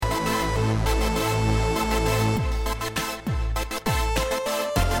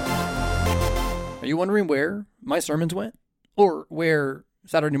you wondering where my sermons went? Or where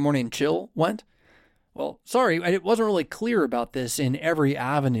Saturday Morning Chill went? Well, sorry, I wasn't really clear about this in every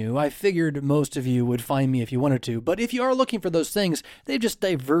avenue. I figured most of you would find me if you wanted to, but if you are looking for those things, they've just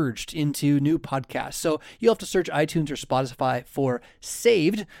diverged into new podcasts. So you'll have to search iTunes or Spotify for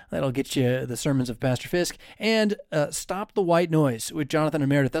Saved. That'll get you the sermons of Pastor Fisk. And Stop the White Noise with Jonathan and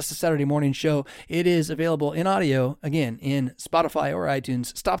Meredith. That's the Saturday morning show. It is available in audio, again, in Spotify or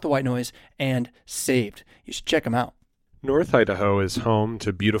iTunes. Stop the White Noise and Saved. You should check them out. North Idaho is home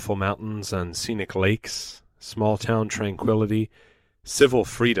to beautiful mountains and scenic lakes, small-town tranquility, civil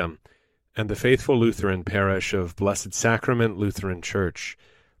freedom, and the faithful Lutheran parish of Blessed Sacrament Lutheran Church,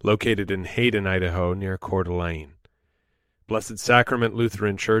 located in Hayden, Idaho, near Coeur d'Alene. Blessed Sacrament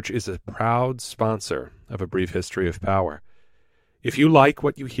Lutheran Church is a proud sponsor of A Brief History of Power. If you like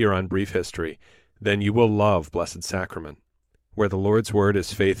what you hear on Brief History, then you will love Blessed Sacrament, where the Lord's Word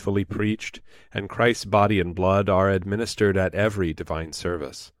is faithfully preached, and Christ's body and blood are administered at every divine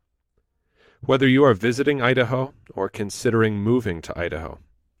service. Whether you are visiting Idaho or considering moving to Idaho,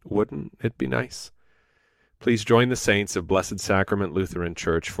 wouldn't it be nice? Please join the saints of Blessed Sacrament Lutheran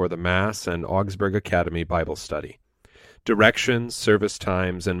Church for the Mass and Augsburg Academy Bible Study. Directions, service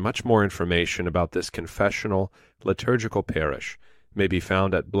times, and much more information about this confessional, liturgical parish may be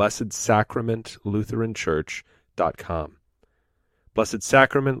found at blessedsacramentlutheranchurch.com. Blessed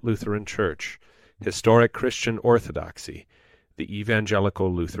Sacrament Lutheran Church, historic Christian orthodoxy, the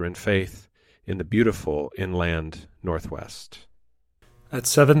evangelical Lutheran faith in the beautiful inland Northwest. At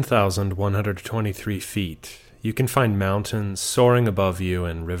 7,123 feet, you can find mountains soaring above you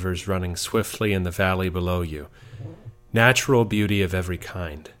and rivers running swiftly in the valley below you, natural beauty of every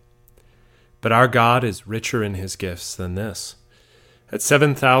kind. But our God is richer in his gifts than this. At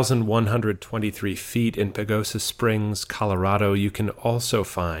 7,123 feet in Pagosa Springs, Colorado, you can also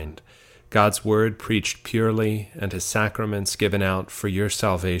find God's Word preached purely and his sacraments given out for your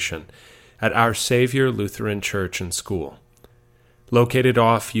salvation at Our Savior Lutheran Church and School. Located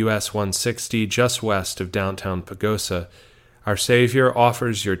off US 160 just west of downtown Pagosa, Our Savior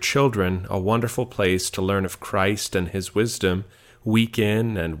offers your children a wonderful place to learn of Christ and his wisdom week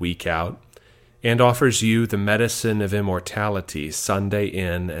in and week out, and offers you the medicine of immortality Sunday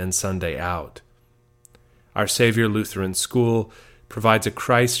in and Sunday out. Our Savior Lutheran School provides a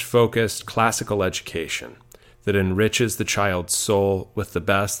Christ-focused classical education that enriches the child's soul with the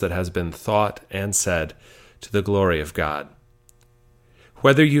best that has been thought and said to the glory of God.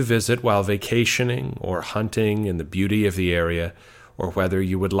 Whether you visit while vacationing or hunting in the beauty of the area, or whether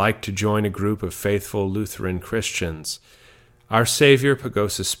you would like to join a group of faithful Lutheran Christians, Our Savior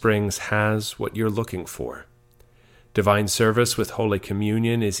Pagosa Springs has what you're looking for. Divine service with Holy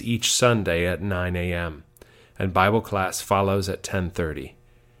Communion is each Sunday at 9 a.m., and Bible class follows at 10:30.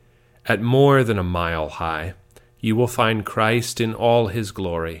 At more than a mile high, you will find Christ in all his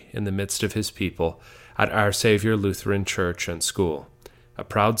glory in the midst of his people at Our Savior Lutheran Church and School, a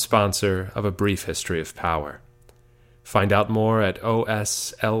proud sponsor of A Brief History of Power. Find out more at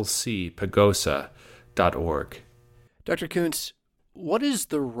oslcpagosa.org. Dr. Kuntz, what is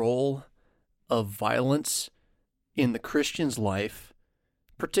the role of violence in the Christian's life,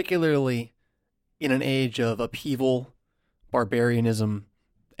 particularly in an age of upheaval, barbarianism,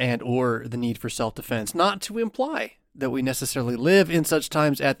 and or the need for self-defense? Not to imply that we necessarily live in such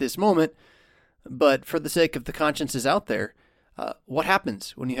times at this moment, but for the sake of the consciences out there, what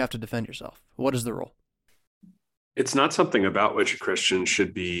happens when you have to defend yourself? What is the role? It's not something about which a Christian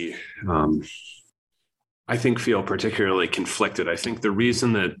should be I think feel particularly conflicted. I think the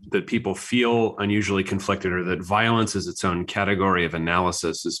reason that people feel unusually conflicted, or that violence is its own category of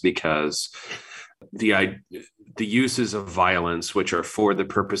analysis, is because the uses of violence, which are for the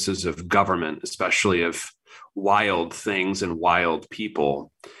purposes of government, especially of wild things and wild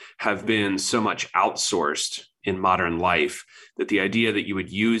people, have been so much outsourced in modern life that the idea that you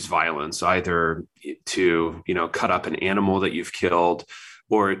would use violence either to, cut up an animal that you've killed,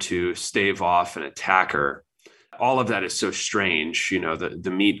 or to stave off an attacker, all of that is so strange. The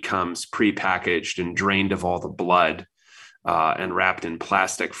meat comes prepackaged and drained of all the blood and wrapped in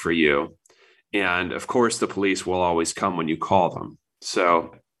plastic for you. And of course, the police will always come when you call them.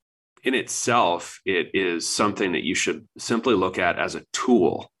 So in itself, it is something that you should simply look at as a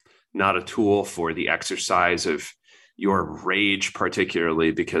tool, not a tool for the exercise of your rage,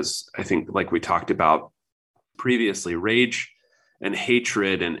 particularly because I think, like we talked about previously, rage and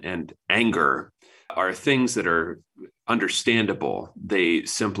hatred and anger are things that are understandable. They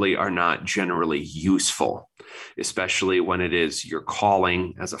simply are not generally useful, especially when it is your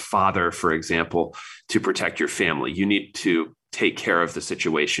calling as a father, for example, to protect your family. You need to take care of the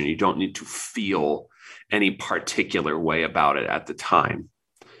situation. You don't need to feel any particular way about it at the time.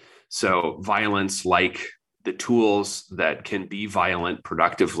 So violence, like the tools that can be violent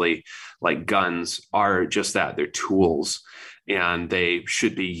productively, like guns, are just that. They're tools, and they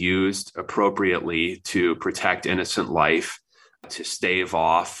should be used appropriately to protect innocent life, to stave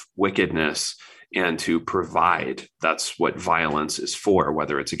off wickedness, and to provide. That's what violence is for,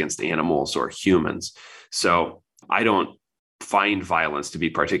 whether it's against animals or humans. So I don't find violence to be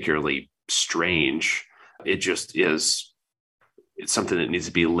particularly strange. It just is. It's something that needs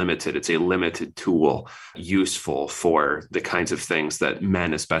to be limited. It's a limited tool, useful for the kinds of things that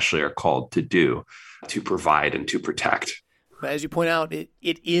men especially are called to do, to provide and to protect. But as you point out, it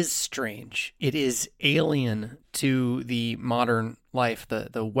is strange. It is alien to the modern life,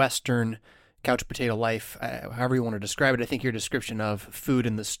 the Western couch potato life, however you want to describe it. I think your description of food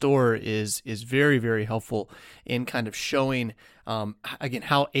in the store is very, very helpful in kind of showing, again,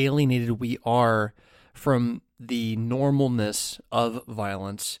 how alienated we are from the normalness of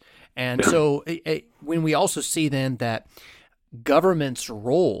violence. And so when we also see then that government's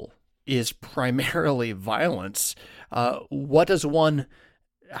role is primarily violence, how does one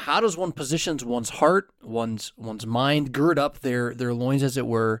positions one's heart, one's mind, gird up their loins, as it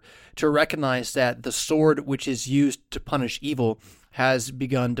were, to recognize that the sword which is used to punish evil has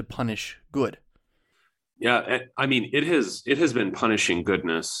begun to punish good? Yeah, I mean, it has been punishing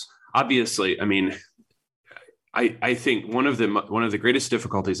goodness. Obviously, I mean, I think one of the greatest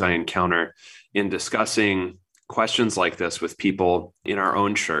difficulties I encounter in discussing questions like this with people in our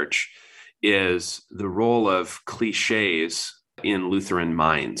own church is the role of cliches in Lutheran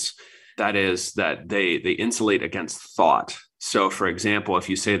minds. That is, that they insulate against thought. So, for example, if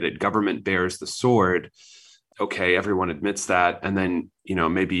you say that government bears the sword, okay, everyone admits that, and then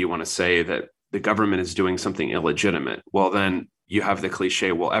maybe you want to say that the government is doing something illegitimate. Well, then you have the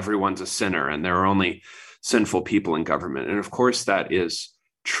cliche, well, everyone's a sinner, and there are only sinful people in government. And of course, that is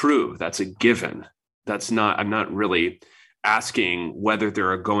true. That's a given. I'm not really asking whether there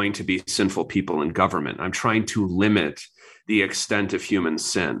are going to be sinful people in government. I'm trying to limit the extent of human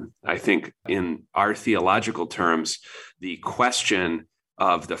sin. I think in our theological terms, the question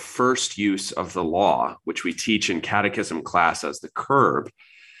of the first use of the law, which we teach in catechism class as the curb,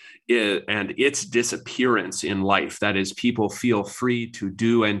 and its disappearance in life, that is, people feel free to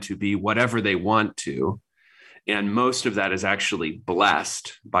do and to be whatever they want to. And most of that is actually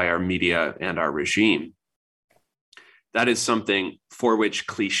blessed by our media and our regime. That is something for which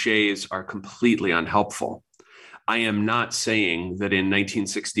cliches are completely unhelpful. I am not saying that in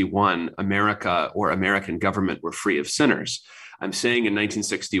 1961, America or American government were free of sinners. I'm saying in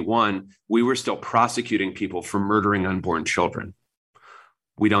 1961, we were still prosecuting people for murdering unborn children.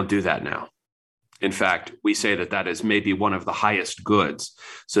 We don't do that now. In fact, we say that is maybe one of the highest goods,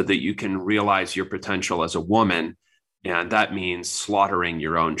 so that you can realize your potential as a woman, and that means slaughtering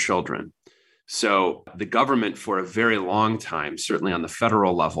your own children. So the government for a very long time, certainly on the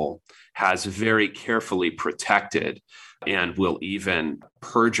federal level, has very carefully protected and will even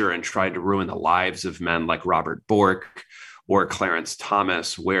perjure and try to ruin the lives of men like Robert Bork or Clarence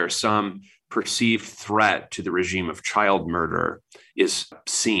Thomas, where some perceived threat to the regime of child murder is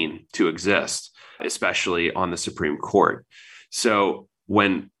seen to exist, especially on the Supreme Court. So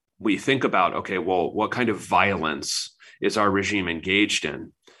when we think about, okay, well, what kind of violence is our regime engaged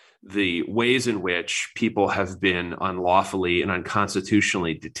in? The ways in which people have been unlawfully and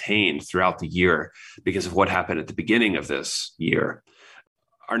unconstitutionally detained throughout the year because of what happened at the beginning of this year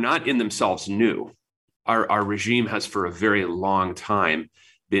are not in themselves new. Our regime has for a very long time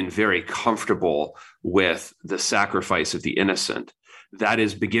been very comfortable with the sacrifice of the innocent. That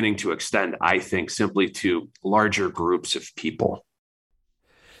is beginning to extend, I think, simply to larger groups of people.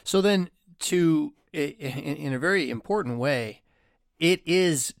 So then, in a very important way, it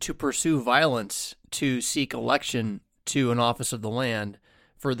is to pursue violence to seek election to an office of the land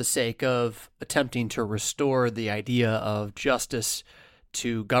for the sake of attempting to restore the idea of justice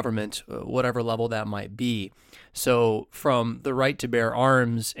to government, whatever level that might be. So from the right to bear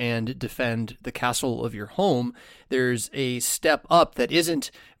arms and defend the castle of your home, there's a step up that isn't,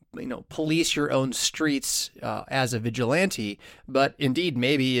 police your own streets as a vigilante, but indeed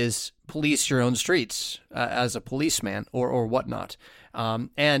maybe is police your own streets as a policeman or whatnot.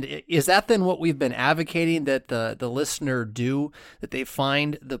 And is that then what we've been advocating that the listener do, that they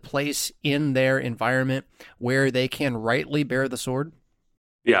find the place in their environment where they can rightly bear the sword?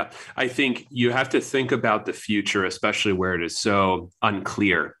 Yeah, I think you have to think about the future, especially where it is so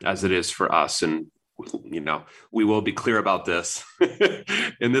unclear as it is for us. And we will be clear about this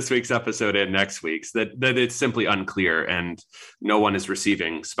in this week's episode and next week's, that it's simply unclear, and no one is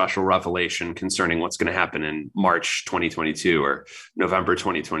receiving special revelation concerning what's going to happen in March 2022 or November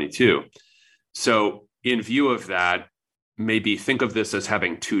 2022. So in view of that, maybe think of this as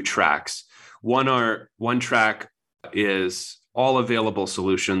having two tracks. One track is all available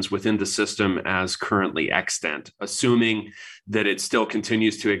solutions within the system as currently extant, assuming that it still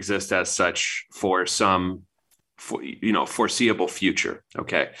continues to exist as such for some foreseeable future.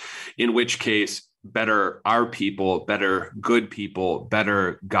 Okay. In which case, better our people, better good people,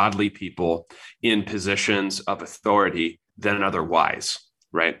 better godly people in positions of authority than otherwise,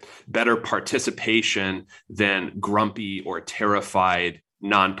 right? Better participation than grumpy or terrified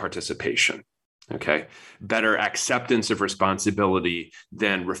non-participation. Okay. Better acceptance of responsibility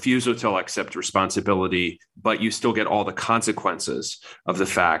than refusal to accept responsibility, but you still get all the consequences of the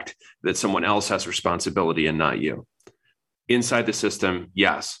fact that someone else has responsibility and not you. Inside the system,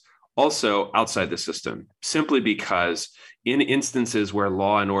 yes. Also outside the system, simply because in instances where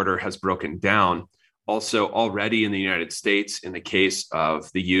law and order has broken down, also already in the United States, in the case of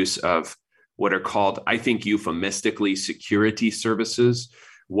the use of what are called, I think euphemistically, security services.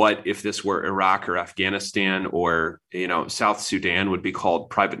 What if this were Iraq or Afghanistan or, South Sudan would be called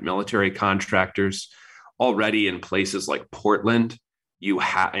private military contractors. Already in places like Portland,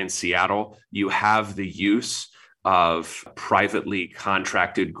 in Seattle, you have the use of privately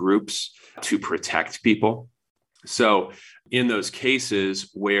contracted groups to protect people. So in those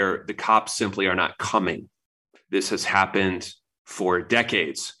cases where the cops simply are not coming, this has happened for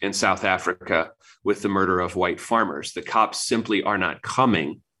decades in South Africa with the murder of white farmers. The cops simply are not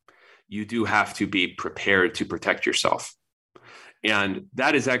coming. You do have to be prepared to protect yourself. And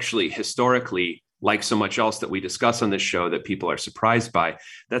that is actually historically, like so much else that we discuss on this show that people are surprised by,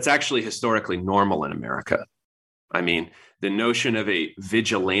 that's actually historically normal in America. I mean, the notion of a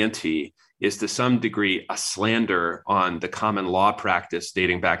vigilante is to some degree a slander on the common law practice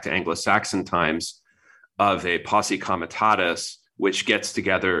dating back to Anglo-Saxon times of a posse comitatus, which gets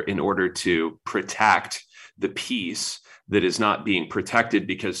together in order to protect the peace that is not being protected,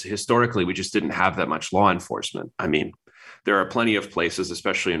 because historically we just didn't have that much law enforcement. I mean, there are plenty of places,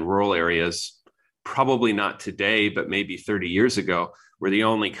 especially in rural areas, probably not today, but maybe 30 years ago, where the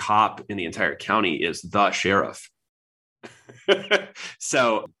only cop in the entire county is the sheriff.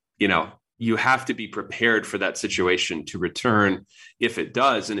 So, you have to be prepared for that situation to return if it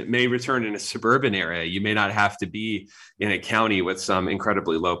does. And it may return in a suburban area. You may not have to be in a county with some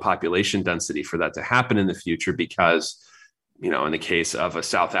incredibly low population density for that to happen in the future, because, in the case of a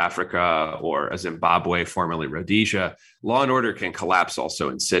South Africa or a Zimbabwe, formerly Rhodesia, law and order can collapse also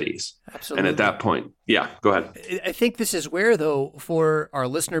in cities. Absolutely. And at that point, yeah, go ahead. I think this is where, though, for our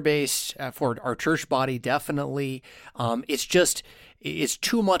listener base, for our church body, definitely, it's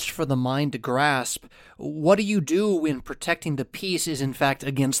too much for the mind to grasp. What do you do when protecting the peace is in fact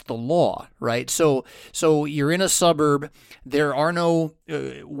against the law, right? So you're in a suburb. There are no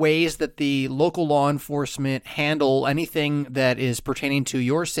ways that the local law enforcement handle anything that is pertaining to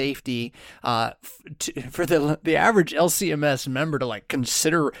your safety. For the average LCMS member to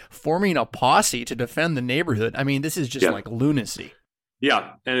consider forming a posse to defend the neighborhood, I mean, this is just like lunacy.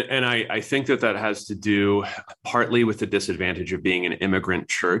 Yeah. And I think that has to do partly with the disadvantage of being an immigrant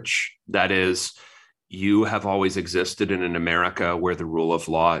church. That is, you have always existed in an America where the rule of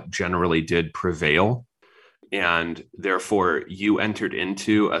law generally did prevail. And therefore, you entered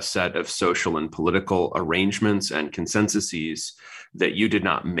into a set of social and political arrangements and consensuses that you did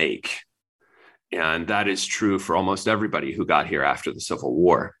not make. And that is true for almost everybody who got here after the Civil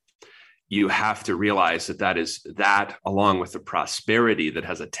War. You have to realize that along with the prosperity that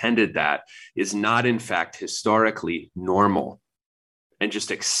has attended that is not in fact historically normal, and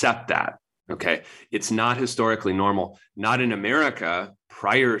just accept that. Okay. It's not historically normal, not in America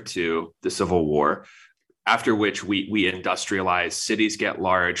prior to the Civil War, after which we industrialize, cities get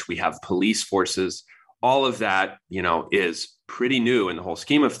large, we have police forces. All of that, is pretty new in the whole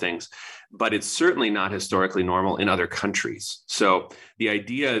scheme of things, but it's certainly not historically normal in other countries. So the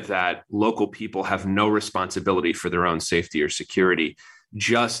idea that local people have no responsibility for their own safety or security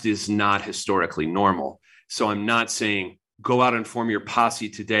just is not historically normal. So I'm not saying go out and form your posse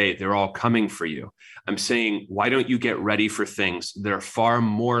today. They're all coming for you. I'm saying, why don't you get ready for things that are far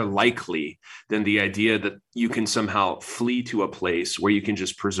more likely than the idea that you can somehow flee to a place where you can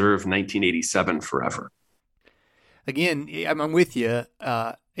just preserve 1987 forever? Again, I'm with you.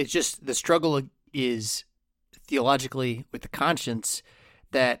 It's just the struggle is theologically with the conscience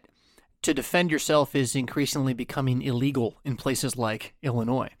that to defend yourself is increasingly becoming illegal in places like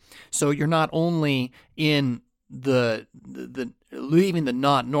Illinois. So you're not only in the leaving the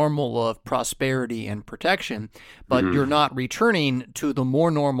not normal of prosperity and protection, but you're not returning to the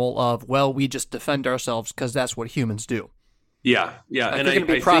more normal of, well, we just defend ourselves because that's what humans do. Yeah. And you're going to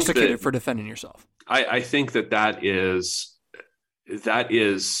be prosecuted for defending yourself. I think that is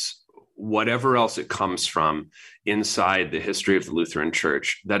whatever else it comes from inside the history of the Lutheran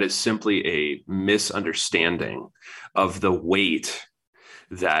Church, that is simply a misunderstanding of the weight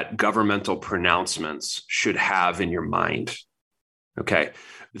that governmental pronouncements should have in your mind. Okay.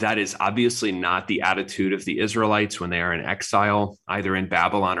 That is obviously not the attitude of the Israelites when they are in exile, either in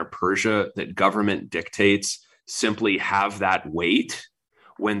Babylon or Persia, that government dictates simply have that weight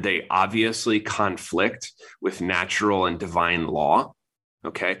when they obviously conflict with natural and divine law.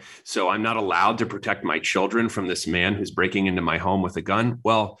 Okay. So I'm not allowed to protect my children from this man who's breaking into my home with a gun.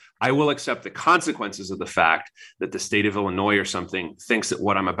 Well, I will accept the consequences of the fact that the state of Illinois or something thinks that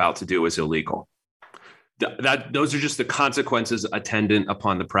what I'm about to do is illegal. Those are just the consequences attendant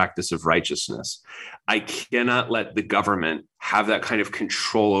upon the practice of righteousness. I cannot let the government have that kind of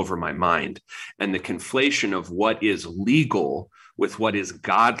control over my mind. And the conflation of what is legal with what is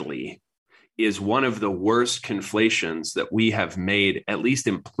godly is one of the worst conflations that we have made, at least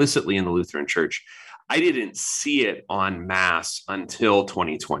implicitly in the Lutheran Church. I didn't see it en masse until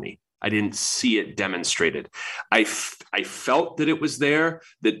 2020. I didn't see it demonstrated. I felt that it was there,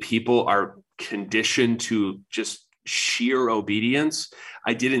 that people are conditioned to just sheer obedience.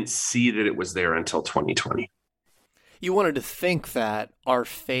 I didn't see that it was there until 2020. You wanted to think that our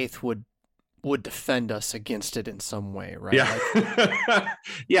faith would defend us against it in some way, right? Yeah.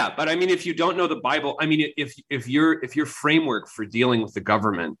 Yeah. But I mean, if you don't know the Bible, I mean, if your framework for dealing with the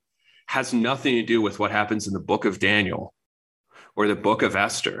government has nothing to do with what happens in the book of Daniel or the book of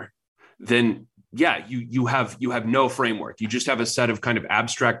Esther, then yeah, you have no framework. You just have a set of kind of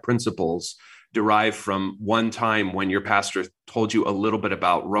abstract principles derived from one time when your pastor told you a little bit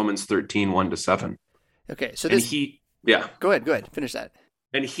about Romans 13, 1-7. Okay. So Go ahead. Finish that.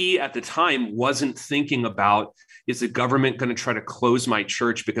 And he, at the time, wasn't thinking about, is the government going to try to close my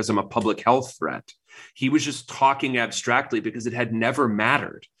church because I'm a public health threat? He was just talking abstractly because it had never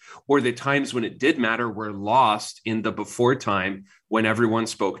mattered. Or the times when it did matter were lost in the before time when everyone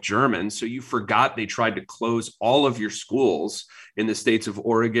spoke German. So you forgot they tried to close all of your schools in the states of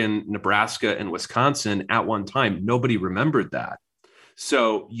Oregon, Nebraska, and Wisconsin at one time. Nobody remembered that.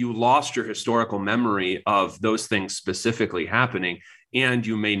 So you lost your historical memory of those things specifically happening. And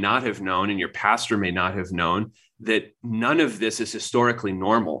you may not have known, and your pastor may not have known, that none of this is historically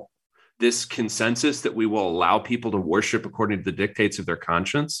normal. This consensus that we will allow people to worship according to the dictates of their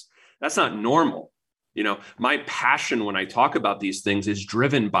conscience, that's not normal. You know, my passion when I talk about these things is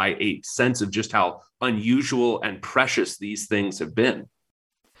driven by a sense of just how unusual and precious these things have been.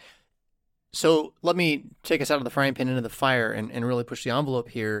 So let me take us out of the frying pan into the fire and really push the envelope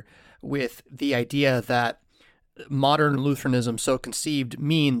here with the idea that modern Lutheranism, so conceived,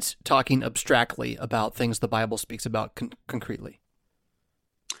 means talking abstractly about things the Bible speaks about concretely.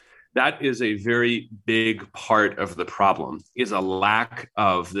 That is a very big part of the problem, is a lack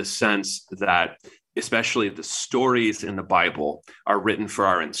of the sense that especially the stories in the Bible are written for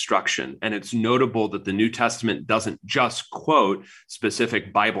our instruction. And it's notable that the New Testament doesn't just quote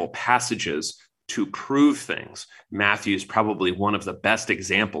specific Bible passages to prove things. Matthew is probably one of the best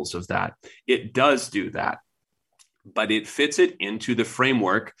examples of that. It does do that, but it fits it into the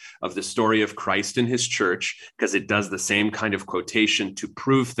framework of the story of Christ and his church, because it does the same kind of quotation to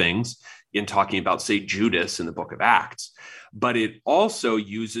prove things in talking about, say, Judas in the book of Acts. But it also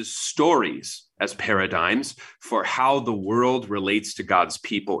uses stories as paradigms for how the world relates to God's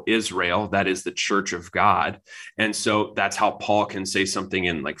people, Israel, that is the church of God. And so that's how Paul can say something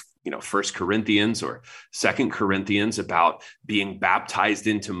in 1 Corinthians or 2 Corinthians about being baptized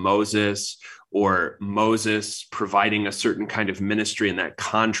into Moses, or Moses providing a certain kind of ministry, and that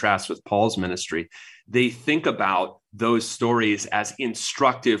contrasts with Paul's ministry. They think about those stories as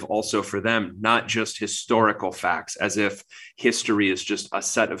instructive also for them, not just historical facts, as if history is just a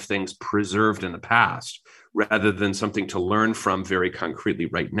set of things preserved in the past, rather than something to learn from very concretely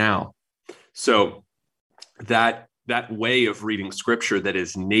right now. So that way of reading scripture that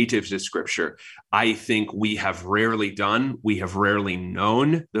is native to scripture, I think we have rarely done. We have rarely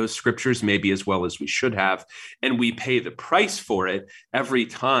known those scriptures maybe as well as we should have. And we pay the price for it every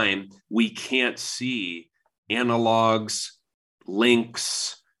time we can't see analogs,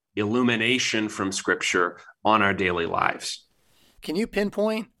 links, illumination from scripture on our daily lives. Can you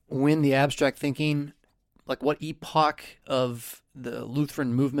pinpoint when the abstract thinking what epoch of the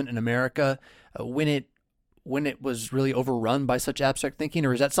Lutheran movement in America when it was really overrun by such abstract thinking,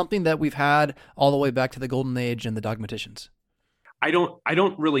 or is that something that we've had all the way back to the Golden Age and the dogmaticians? I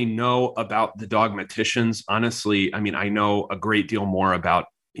don't really know about the dogmaticians, honestly. I mean, I know a great deal more about,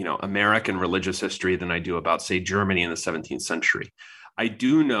 American religious history than I do about, say, Germany in the 17th century. I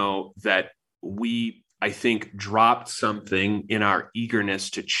do know that I think, dropped something in our eagerness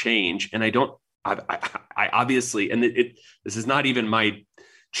to change. And I obviously, and this is not even my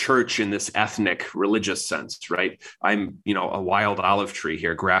church in this ethnic religious sense, right? I'm, a wild olive tree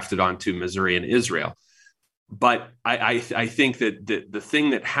here grafted onto Missouri and Israel. But I think that the thing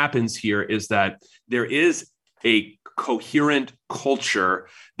that happens here is that there is a coherent culture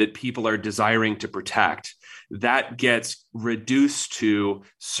that people are desiring to protect that gets reduced to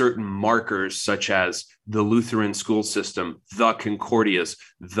certain markers, such as the Lutheran school system, the Concordias,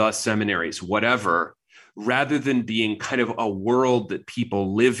 the seminaries, whatever, rather than being kind of a world that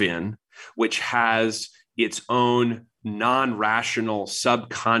people live in, which has its own non-rational,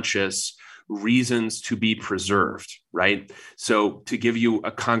 subconscious reasons to be preserved, right? So to give you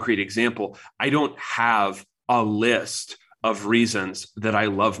a concrete example, I don't have a list of reasons that I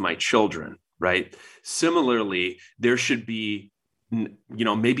love my children, right? Similarly, there should be,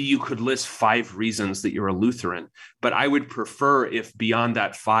 maybe you could list 5 reasons that you're a Lutheran, but I would prefer if beyond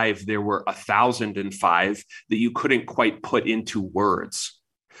that 5, there were 1,005 that you couldn't quite put into words.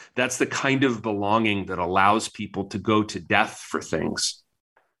 That's the kind of belonging that allows people to go to death for things,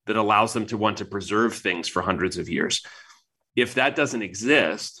 that allows them to want to preserve things for hundreds of years. If that doesn't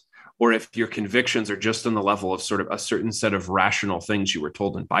exist, or if your convictions are just on the level of sort of a certain set of rational things you were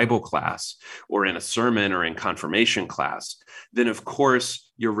told in Bible class or in a sermon or in confirmation class, then of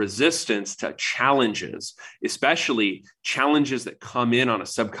course your resistance to challenges, especially challenges that come in on a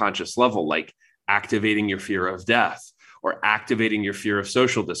subconscious level, like activating your fear of death or activating your fear of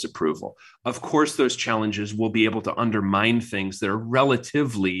social disapproval. Of course, those challenges will be able to undermine things that are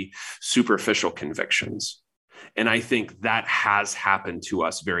relatively superficial convictions. And I think that has happened to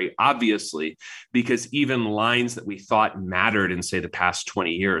us very obviously, because even lines that we thought mattered in, say, the past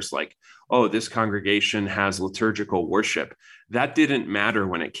 20 years, like, oh, this congregation has liturgical worship, that didn't matter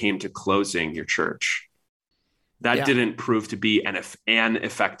when it came to closing your church. That didn't prove to be an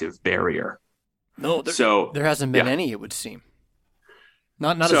effective barrier. No, there hasn't been any, it would seem.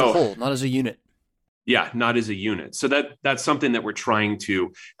 Not as a whole, not as a unit. Yeah, not as a unit. So that's something that we're trying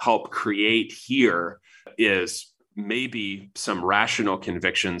to help create here, is maybe some rational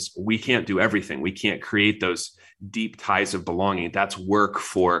convictions. We can't do everything. We can't create those deep ties of belonging. That's work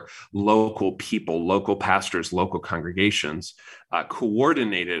for local people, local pastors, local congregations,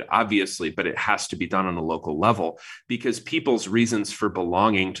 coordinated, obviously, but it has to be done on a local level, because people's reasons for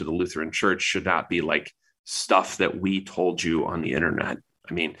belonging to the Lutheran Church should not be like stuff that we told you on the internet.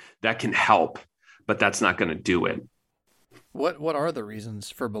 I mean, that can help, but that's not going to do it. What are the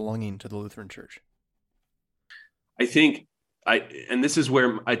reasons for belonging to the Lutheran Church? I think and this is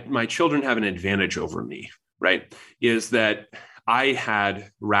where my children have an advantage over me, right? Is that I had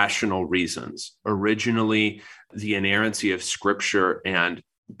rational reasons. Originally, the inerrancy of Scripture, and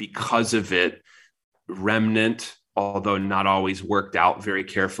because of it, remnant, although not always worked out very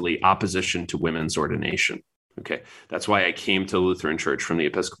carefully, opposition to women's ordination. Okay, that's why I came to the Lutheran Church from the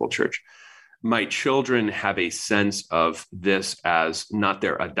Episcopal Church. My children have a sense of this as not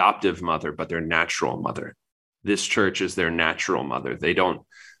their adoptive mother, but their natural mother. This church is their natural mother. They don't,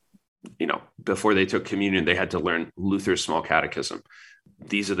 before they took communion, they had to learn Luther's Small Catechism.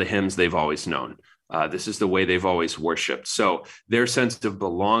 These are the hymns they've always known. This is the way they've always worshiped. So their sense of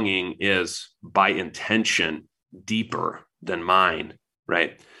belonging is by intention deeper than mine,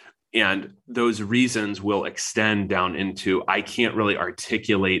 right? And those reasons will extend down into, I can't really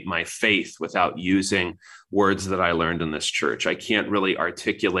articulate my faith without using words that I learned in this church. I can't really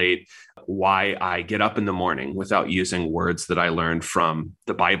articulate why I get up in the morning without using words that I learned from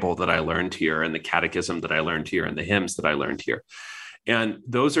the Bible that I learned here, and the catechism that I learned here, and the hymns that I learned here. And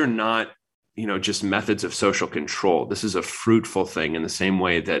those are not, just methods of social control. This is a fruitful thing, in the same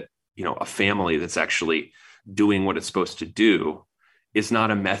way that, a family that's actually doing what it's supposed to do is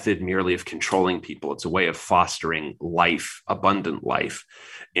not a method merely of controlling people. It's a way of fostering life, abundant life.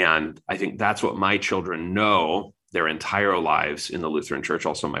 And I think that's what my children know their entire lives in the Lutheran Church,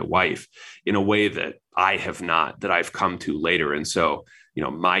 also my wife, in a way that I have not, that I've come to later. And so,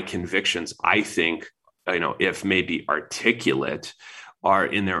 my convictions, I think, if maybe articulate, are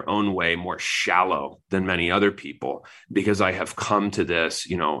in their own way more shallow than many other people, because I have come to this,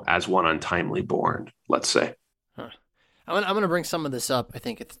 as one untimely born, let's say. I'm gonna bring some of this up, I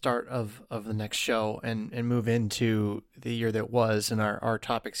think, at the start of the next show and move into the year that was and our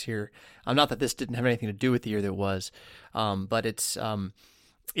topics here. Not that this didn't have anything to do with the year that was, but it's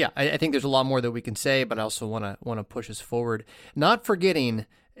yeah, I think there's a lot more that we can say, but I also want to push us forward. Not forgetting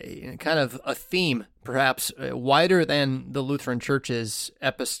kind of a theme, perhaps wider than the Lutheran Church's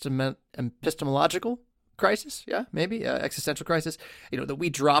epistemological crisis. Yeah, maybe existential crisis. That we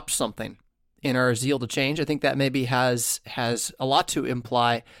dropped something in our zeal to change. I think that maybe has a lot to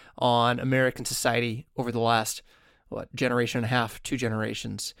imply on American society over the last generation and a half, 2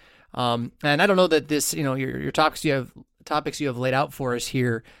 generations. And I don't know that this, your topics you have laid out for us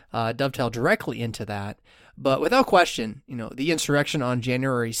here dovetail directly into that, but without question, the insurrection on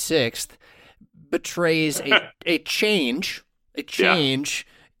January 6th betrays a change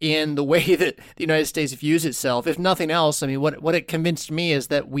in the way that the United States views itself. If nothing else, I mean, what it convinced me is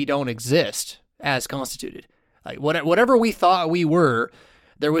that we don't exist as constituted. Like whatever we thought we were,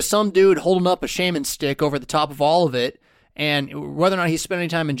 there was some dude holding up a shaman stick over the top of all of it. And whether or not he spent any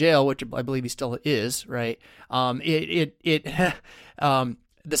time in jail, which I believe he still is, right? The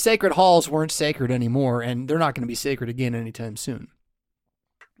sacred halls weren't sacred anymore, and they're not going to be sacred again anytime soon.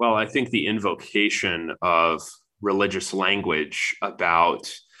 Well, I think the invocation of religious language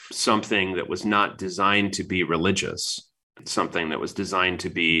about something that was not designed to be religious, something that was designed to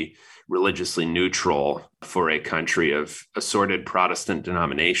be religiously neutral for a country of assorted Protestant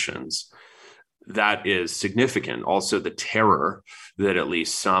denominations, that is significant. Also, the terror that at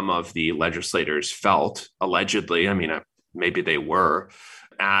least some of the legislators felt, allegedly, I mean, maybe they were,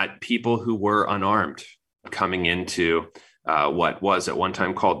 at people who were unarmed coming into what was at one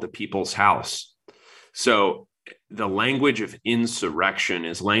time called the People's House. So the language of insurrection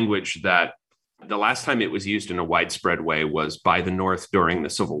is language that the last time it was used in a widespread way was by the North during the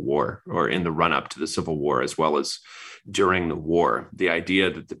Civil War, or in the run-up to the Civil War, as well as during the war. The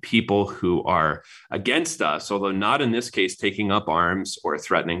idea that the people who are against us, although not in this case taking up arms or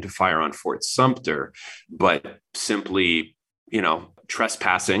threatening to fire on Fort Sumter, but simply,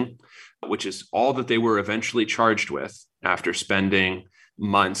 trespassing, which is all that they were eventually charged with after spending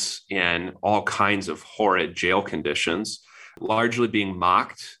months in all kinds of horrid jail conditions, largely being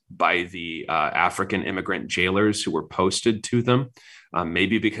mocked by the African immigrant jailers who were posted to them,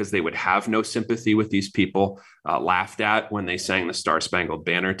 maybe because they would have no sympathy with these people, laughed at when they sang the Star-Spangled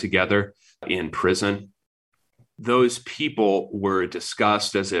Banner together in prison. Those people were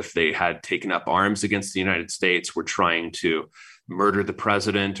discussed as if they had taken up arms against the United States, were trying to murder the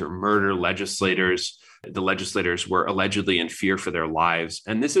president or murder legislators. The legislators were allegedly in fear for their lives.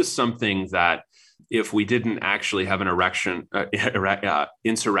 And this is something that if we didn't actually have an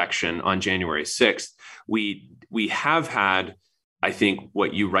insurrection on January 6th, we have had, I think,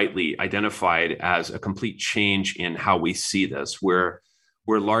 what you rightly identified as a complete change in how we see this. We're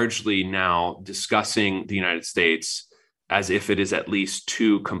largely now discussing the United States as if it is at least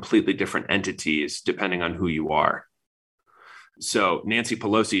 2 completely different entities, depending on who you are. So Nancy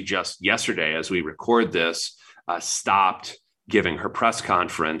Pelosi just yesterday, as we record this, stopped giving her press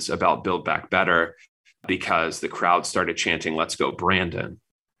conference about Build Back Better because the crowd started chanting, "Let's go, Brandon."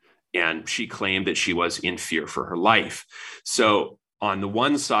 And she claimed that she was in fear for her life. So on the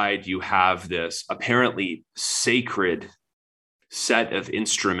one side, you have this apparently sacred set of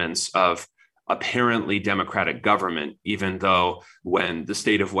instruments of apparently democratic government, even though when the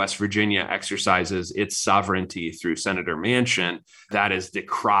state of West Virginia exercises its sovereignty through Senator Manchin, that is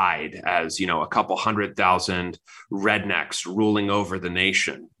decried as, a couple 100,000 rednecks ruling over the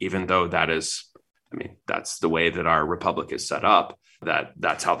nation, even though that's the way that our republic is set up,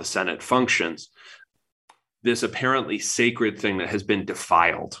 that's how the Senate functions. This apparently sacred thing that has been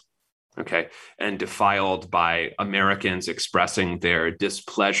defiled. Okay. And defiled by Americans expressing their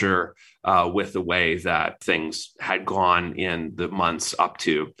displeasure with the way that things had gone in the months up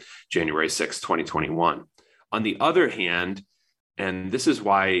to January 6, 2021. On the other hand, and this is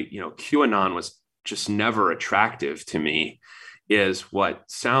why, QAnon was just never attractive to me, is what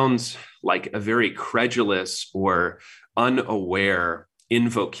sounds like a very credulous or unaware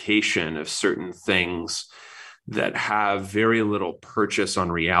invocation of certain things that have very little purchase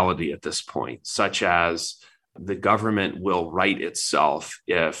on reality at this point, such as the government will right itself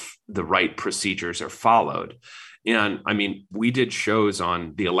if the right procedures are followed. And we did shows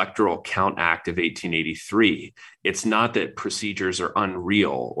on the Electoral Count Act of 1883. It's not that procedures are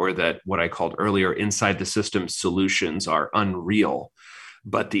unreal or that what I called earlier inside the system solutions are unreal,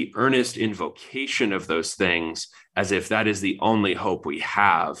 but the earnest invocation of those things as if that is the only hope we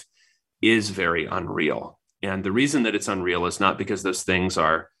have is very unreal. And the reason that it's unreal is not because those things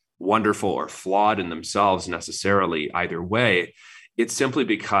are wonderful or flawed in themselves necessarily either way. It's simply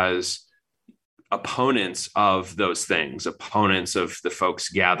because opponents of those things, opponents of the folks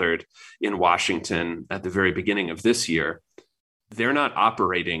gathered in Washington at the very beginning of this year, they're not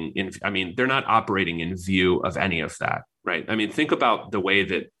operating in view of any of that, right? I mean, think about the way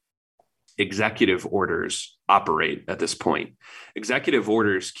that executive orders operate at this point. Executive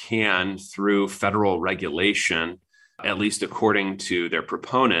orders can, through federal regulation, at least according to their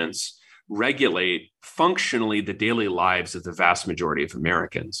proponents, regulate functionally the daily lives of the vast majority of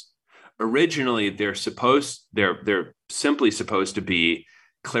Americans. Originally, they're simply supposed to be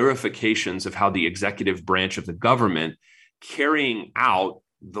clarifications of how the executive branch of the government carrying out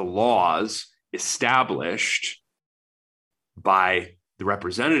the laws established by the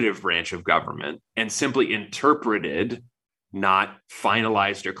representative branch of government and simply interpreted, not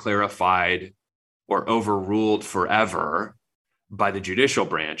finalized or clarified or overruled forever by the judicial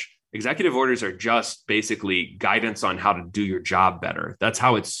branch. Executive orders are just basically guidance on how to do your job better. That's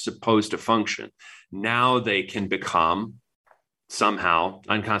how it's supposed to function. Now they can become, somehow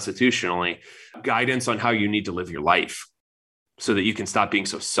unconstitutionally, guidance on how you need to live your life so that you can stop being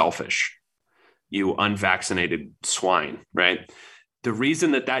so selfish, you unvaccinated swine, right? The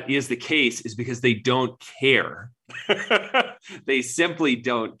reason that is the case is because they don't care. They simply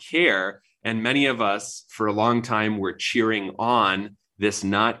don't care. And many of us, for a long time, were cheering on this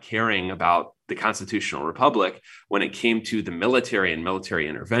not caring about the constitutional republic when it came to the military and military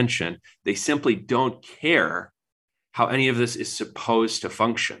intervention. They simply don't care how any of this is supposed to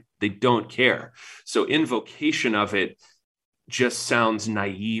function. They don't care. So invocation of it just sounds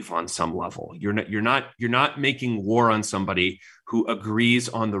naive on some level. You're not making war on somebody who agrees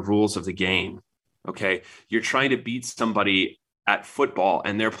on the rules of the game. Okay. You're trying to beat somebody at football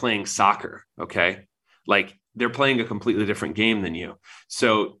and they're playing soccer. Okay. Like they're playing a completely different game than you.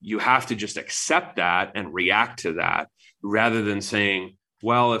 So you have to just accept that and react to that rather than saying,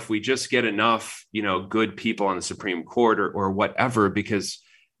 well, if we just get enough, good people on the Supreme Court or whatever, because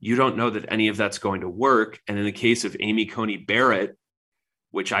you don't know that any of that's going to work. And in the case of Amy Coney Barrett,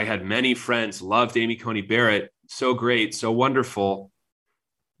 which I had many friends loved Amy Coney Barrett, so great, so wonderful.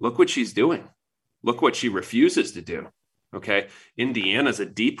 Look what she's doing. Look what she refuses to do. Okay. Indiana's a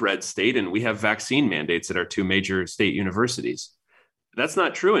deep red state, and we have vaccine mandates at our two major state universities. That's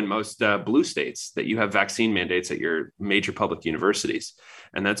not true in most blue states, that you have vaccine mandates at your major public universities.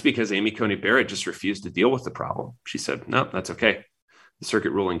 And that's because Amy Coney Barrett just refused to deal with the problem. She said, no, that's okay. The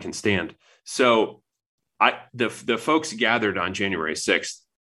circuit ruling can stand. So the folks gathered on January 6th,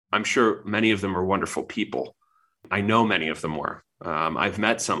 I'm sure many of them are wonderful people. I know many of them were. I've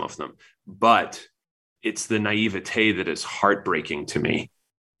met some of them, but it's the naivete that is heartbreaking to me,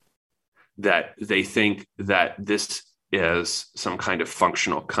 that they think that this is some kind of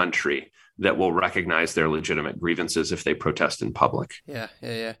functional country that will recognize their legitimate grievances if they protest in public.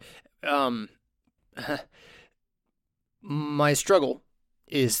 Yeah. My struggle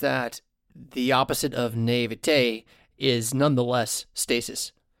is that the opposite of naivete is nonetheless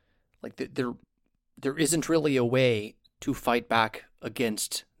stasis. Like there isn't really a way to fight back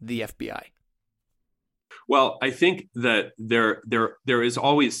against the FBI. Well, I think that there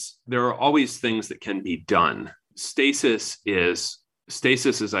are always things that can be done. Stasis is,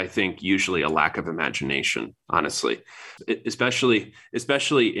 I think, usually a lack of imagination, honestly, especially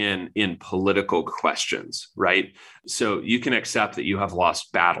in political questions, right? So you can accept that you have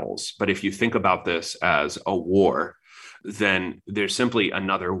lost battles, but if you think about this as a war, then there's simply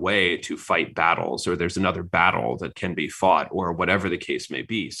another way to fight battles, or there's another battle that can be fought, or whatever the case may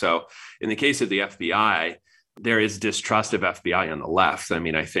be. So in the case of the FBI, there is distrust of FBI on the left. I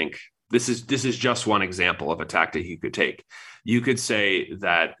mean, I think this is just one example of a tactic you could take. You could say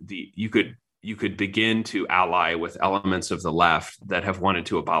that you could begin to ally with elements of the left that have wanted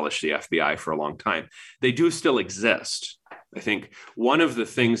to abolish the FBI for a long time. They do still exist. I think one of the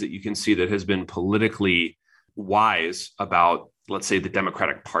things that you can see that has been politically wise about, let's say, the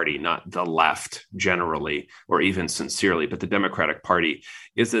Democratic Party, not the left generally, or even sincerely, but the Democratic Party,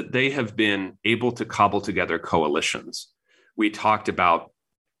 is that they have been able to cobble together coalitions. We talked about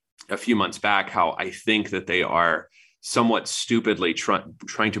a few months back how I think that they are somewhat stupidly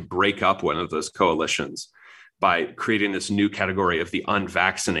trying to break up one of those coalitions by creating this new category of the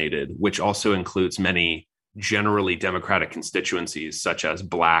unvaccinated, which also includes many generally Democratic constituencies, such as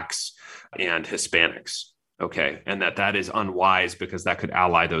Blacks and Hispanics. Okay. And that is unwise because that could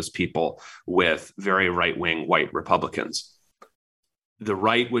ally those people with very right-wing white Republicans. The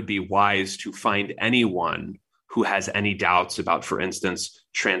right would be wise to find anyone who has any doubts about, for instance,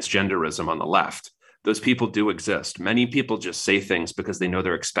 transgenderism on the left. Those people do exist. Many people just say things because they know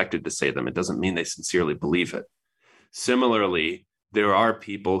they're expected to say them. It doesn't mean they sincerely believe it. Similarly, there are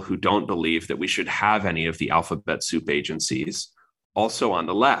people who don't believe that we should have any of the alphabet soup agencies. Also on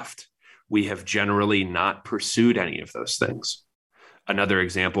the left, we have generally not pursued any of those things. Another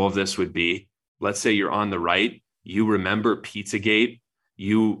example of this would be, let's say you're on the right, you remember Pizzagate,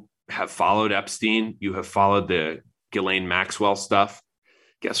 you have followed Epstein, you have followed the Ghislaine Maxwell stuff.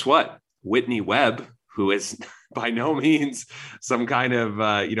 Guess what? Whitney Webb, who is by no means some kind of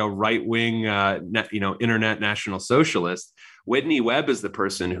right-wing internet national socialist, Whitney Webb is the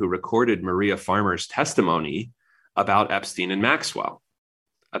person who recorded Maria Farmer's testimony about Epstein and Maxwell,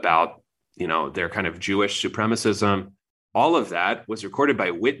 about their kind of Jewish supremacism. All of that was recorded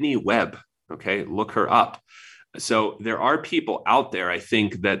by Whitney Webb. Okay, look her up. So there are people out there. I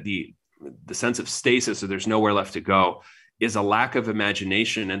think that the sense of stasis, or there's nowhere left to go, is a lack of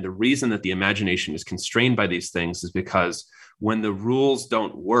imagination. And the reason that the imagination is constrained by these things is because when the rules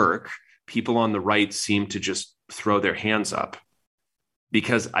don't work, people on the right seem to just throw their hands up.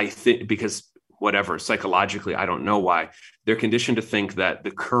 Because whatever, psychologically, I don't know why, they're conditioned to think that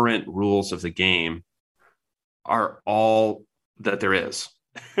the current rules of the game are all that there is.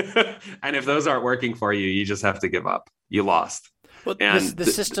 And if those aren't working for you, you just have to give up. You lost. Well, the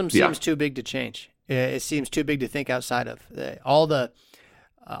system seems too big to change. It seems too big to think outside of. All the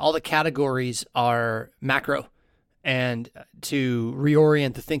categories are macro, and to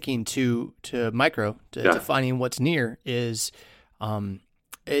reorient the thinking to micro, to finding what's near is,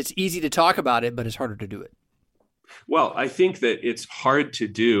 it's easy to talk about it, but it's harder to do it. Well, I think that it's hard to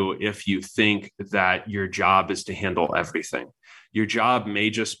do if you think that your job is to handle everything. Your job may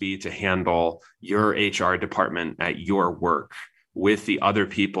just be to handle your HR department at your work with the other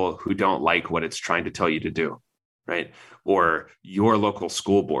people who don't like what it's trying to tell you to do, right? Or your local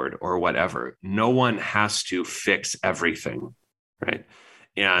school board or whatever. No one has to fix everything, right?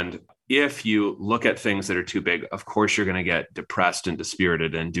 And if you look at things that are too big, of course, you're going to get depressed and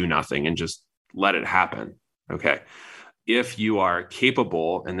dispirited and do nothing and just let it happen. Okay. If you are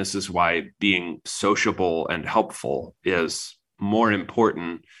capable, and this is why being sociable and helpful is more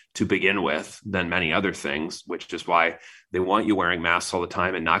important to begin with than many other things, which is why they want you wearing masks all the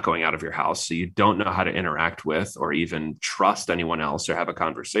time and not going out of your house. So you don't know how to interact with or even trust anyone else or have a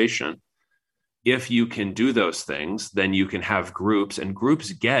conversation. If you can do those things, then you can have groups, and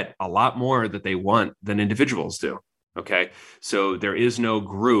groups get a lot more that they want than individuals do. Okay. So there is no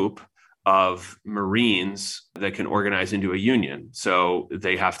group of Marines that can organize into a union. So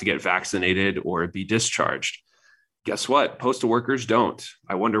they have to get vaccinated or be discharged. Guess what? Postal workers don't.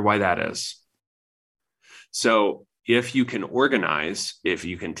 I wonder why that is. So if you can organize, if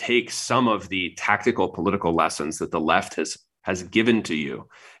you can take some of the tactical political lessons that the left has given to you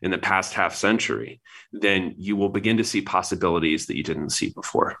in the past half century, then you will begin to see possibilities that you didn't see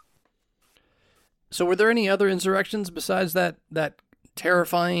before. So were there any other insurrections besides that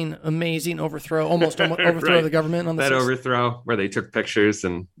terrifying, amazing overthrow right. Of the government on the that 6th? Overthrow where they took pictures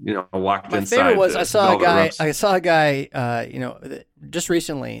and walked My inside. My favorite was I saw a guy just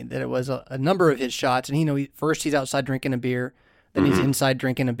recently that it was a number of his shots, and first he's outside drinking a beer, then he's inside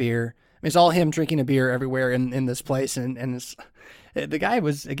drinking a beer. I mean, it's all him drinking a beer everywhere in this place, and it's, the guy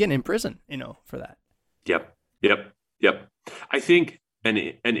was again in prison, for that. Yep. I think an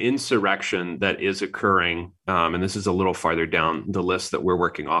insurrection that is occurring, and this is a little farther down the list that we're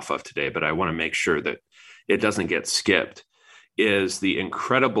working off of today, but I want to make sure that it doesn't get skipped, is the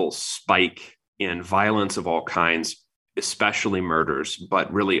incredible spike in violence of all kinds, especially murders,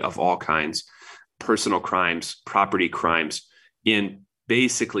 but really of all kinds, personal crimes, property crimes in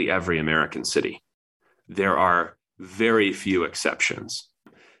basically every American city. There are very few exceptions.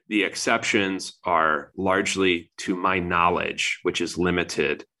 The exceptions are largely, to my knowledge, which is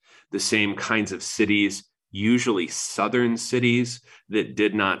limited, the same kinds of cities, usually southern cities that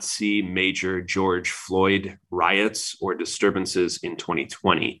did not see major George Floyd riots or disturbances in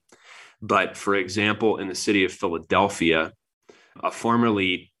 2020. But for example, in the city of Philadelphia, a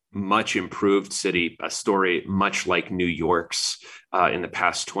formerly much improved city, a story much like New York's in the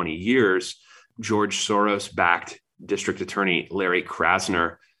past 20 years, George Soros-backed District Attorney Larry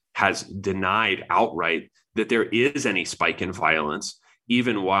Krasner has denied outright that there is any spike in violence,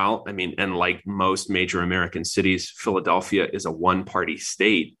 even while, and like most major American cities, Philadelphia is a one-party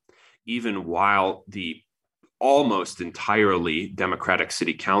state, even while the almost entirely Democratic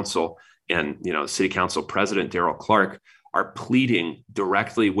city council and, city council president Darrell Clark are pleading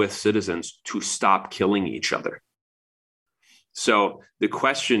directly with citizens to stop killing each other. So the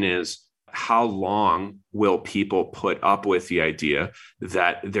question is, how long will people put up with the idea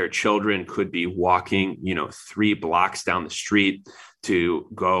that their children could be walking, 3 blocks down the street to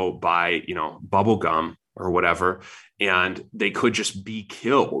go buy, bubble gum or whatever, and they could just be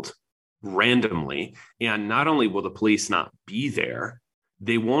killed randomly. And not only will the police not be there,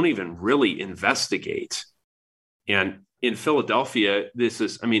 they won't even really investigate. And in Philadelphia, this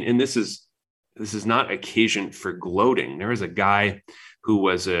is not occasion for gloating. There is a guy who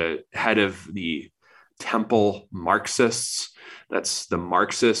was a head of the Temple Marxists. That's the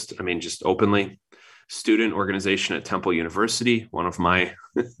Marxist, just openly, student organization at Temple University, one of my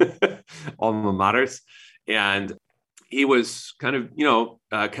alma maters. And he was kind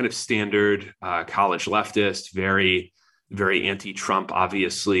of standard college leftist, very, very anti-Trump,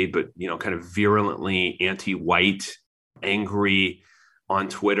 obviously, but, kind of virulently anti-white, angry on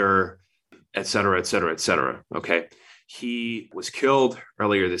Twitter, et cetera, et cetera, et cetera. Okay. He was killed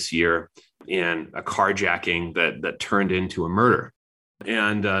earlier this year in a carjacking that turned into a murder.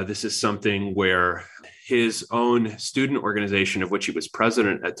 And this is something where his own student organization, of which he was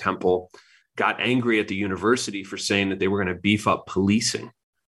president at Temple, got angry at the university for saying that they were going to beef up policing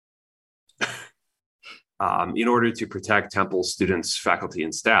in order to protect Temple students, faculty,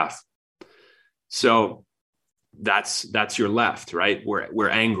 and staff. So that's your left, right? We're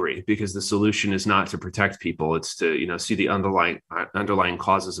angry because the solution is not to protect people. It's to, see the underlying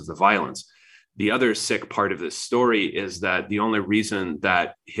causes of the violence. The other sick part of this story is that the only reason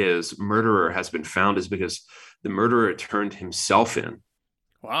that his murderer has been found is because the murderer turned himself in.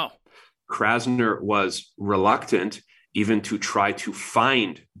 Wow. Krasner was reluctant even to try to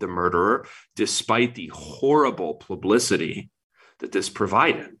find the murderer, despite the horrible publicity that this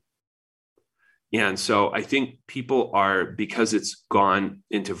provided. And so I think people are, because it's gone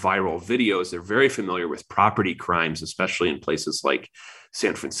into viral videos, they're very familiar with property crimes, especially in places like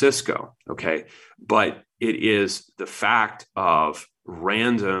San Francisco. Okay. But it is the fact of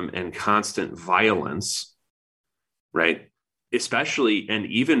random and constant violence, right? Especially, and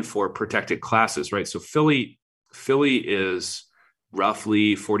even for protected classes, right? So Philly is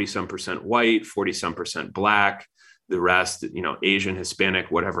roughly 40-some% white, 40-some% black. The rest, Asian, Hispanic,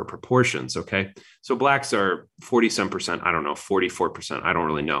 whatever proportions. Okay. So blacks are 40-some%, I don't know, 44%, I don't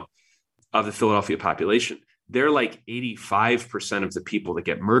really know, of the Philadelphia population. They're like 85% of the people that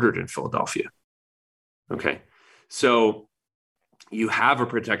get murdered in Philadelphia. Okay. So you have a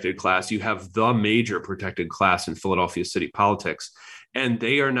protected class, you have the major protected class in Philadelphia city politics, and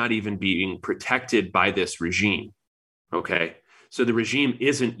they are not even being protected by this regime. Okay. So the regime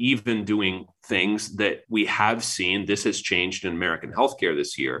isn't even doing things that we have seen. This has changed in American healthcare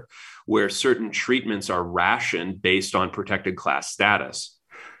this year, where certain treatments are rationed based on protected class status.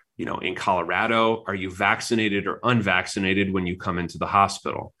 In Colorado, are you vaccinated or unvaccinated when you come into the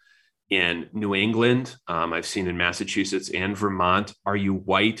hospital? In New England, I've seen in Massachusetts and Vermont, are you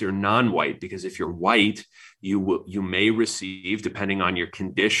white or non-white? Because if you're white, you may receive, depending on your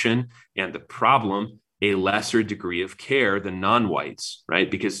condition and the problem, a lesser degree of care than non-whites, right?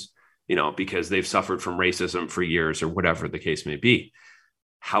 Because they've suffered from racism for years or whatever the case may be.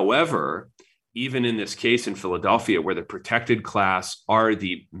 However, even in this case in Philadelphia, where the protected class are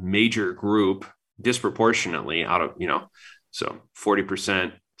the major group disproportionately out of, so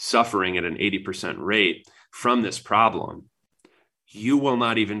 40% suffering at an 80% rate from this problem, you will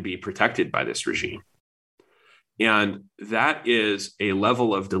not even be protected by this regime. And that is a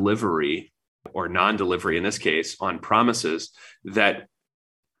level of delivery or non-delivery in this case on promises that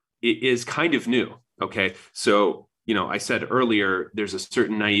it is kind of new. Okay. So, I said earlier, there's a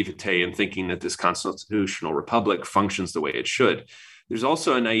certain naivete in thinking that this constitutional republic functions the way it should. There's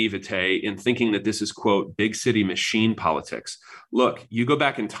also a naivete in thinking that this is, quote, big city machine politics. Look, you go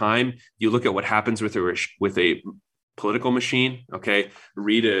back in time, you look at what happens with a political machine. Okay.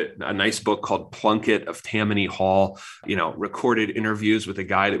 Read a nice book called Plunkett of Tammany Hall, recorded interviews with a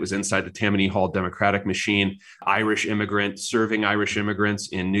guy that was inside the Tammany Hall Democratic machine, Irish immigrant, serving Irish immigrants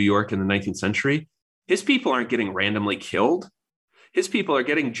in New York in the 19th century. His people aren't getting randomly killed. His people are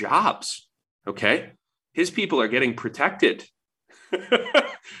getting jobs. Okay. His people are getting protected.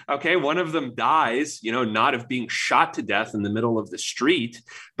 Okay. One of them dies, not of being shot to death in the middle of the street,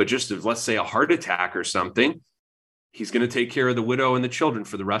 but just of, let's say, a heart attack or something. He's going to take care of the widow and the children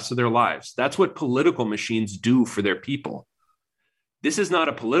for the rest of their lives. That's what political machines do for their people. This is not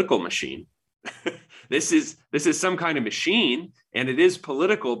a political machine. This is some kind of machine, and it is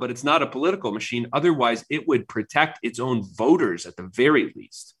political, but it's not a political machine. Otherwise, it would protect its own voters at the very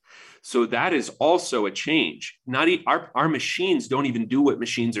least. So that is also a change. Our machines don't even do what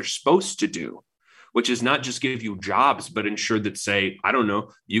machines are supposed to do, which is not just give you jobs, but ensure that, say, I don't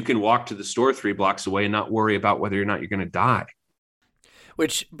know, you can walk to the store 3 blocks away and not worry about whether or not you're going to die.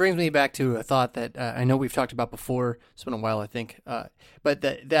 Which brings me back to a thought that I know we've talked about before. It's been a while, I think. But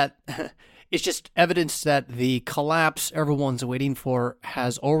that it's just evidence that the collapse everyone's waiting for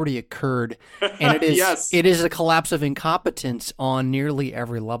has already occurred. And it is, Yes. It is a collapse of incompetence on nearly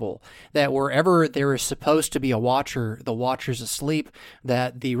every level. That wherever there is supposed to be a watcher, the watcher's asleep.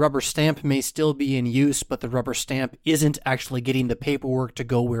 That the rubber stamp may still be in use, but the rubber stamp isn't actually getting the paperwork to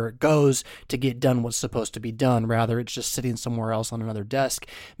go where it goes to get done what's supposed to be done. Rather, it's just sitting somewhere else on another desk.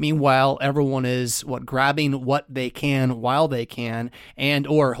 Meanwhile, everyone is grabbing what they can while they can, and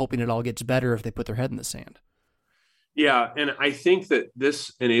or hoping it all gets better if they put their head in the sand. Yeah, and I think that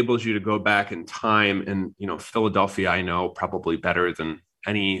this enables you to go back in time, and Philadelphia, I know probably better than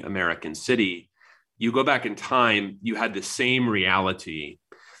any American city. You go back in time, you had the same reality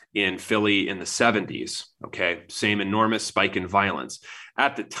in Philly in the 70s. Okay, same enormous spike in violence.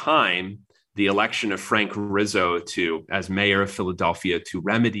 At the time, the election of Frank Rizzo as mayor of Philadelphia to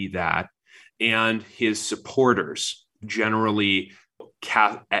remedy that, and his supporters, generally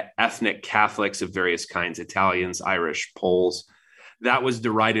ethnic Catholics of various kinds, Italians, Irish, Poles, that was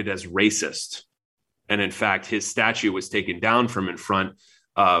derided as racist. And in fact, his statue was taken down from in front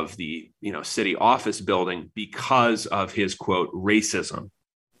of the city office building because of his, quote, racism.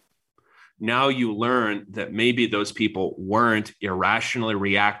 Now you learn that maybe those people weren't irrationally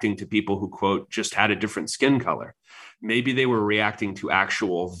reacting to people who, quote, just had a different skin color. Maybe they were reacting to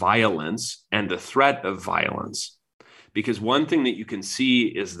actual violence and the threat of violence. Because one thing that you can see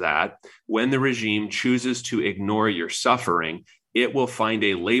is that when the regime chooses to ignore your suffering, it will find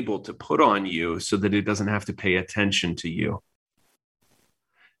a label to put on you so that it doesn't have to pay attention to you.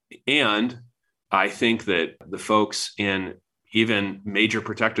 And I think that the folks in even major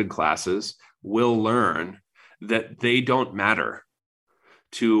protected classes will learn that they don't matter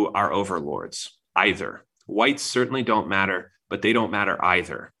to our overlords either. Whites certainly don't matter, but they don't matter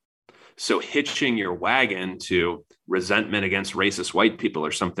either. So hitching your wagon to resentment against racist white people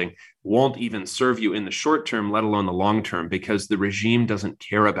or something won't even serve you in the short term, let alone the long term, because the regime doesn't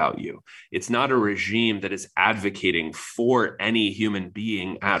care about you. It's not a regime that is advocating for any human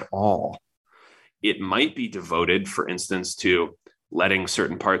being at all. It might be devoted, for instance, to letting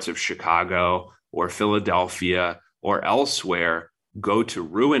certain parts of Chicago or Philadelphia or elsewhere go to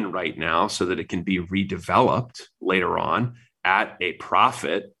ruin right now so that it can be redeveloped later on at a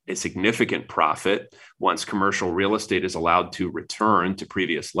profit, a significant profit, once commercial real estate is allowed to return to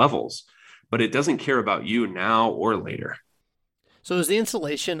previous levels. But it doesn't care about you now or later. So is the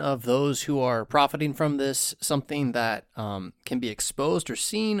insulation of those who are profiting from this something that can be exposed or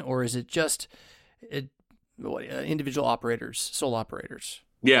seen, or is it just individual operators, sole operators?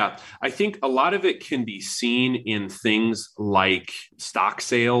 Yeah, I think a lot of it can be seen in things like stock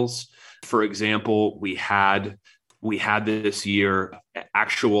sales. For example, we had this year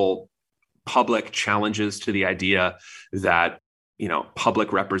actual public challenges to the idea that,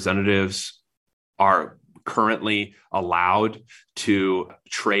 public representatives are currently allowed to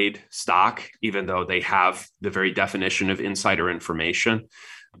trade stock, even though they have the very definition of insider information.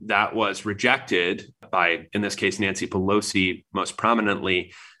 That was rejected by, in this case, Nancy Pelosi, most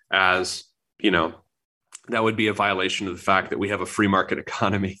prominently, as, that would be a violation of the fact that we have a free market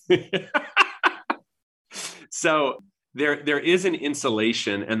economy. So there is an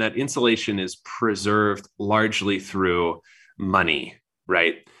insulation, and that insulation is preserved largely through money,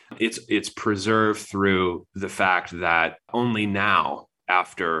 right? It's preserved through the fact that only now,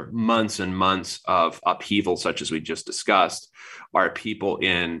 after months and months of upheaval, such as we just discussed, are people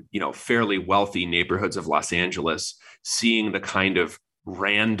in, fairly wealthy neighborhoods of Los Angeles seeing the kind of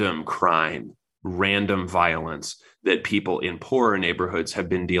random crime, random violence that people in poorer neighborhoods have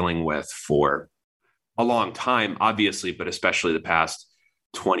been dealing with for a long time, obviously, but especially the past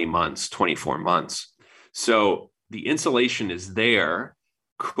 20 months, 24 months. So the insulation is there.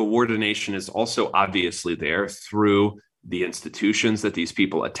 Coordination is also obviously there through the institutions that these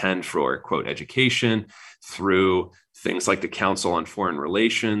people attend for, quote, education, through things like the Council on Foreign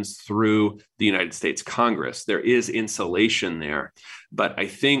Relations, through the United States Congress. There is insulation there. But I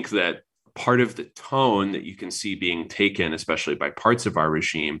think that part of the tone that you can see being taken, especially by parts of our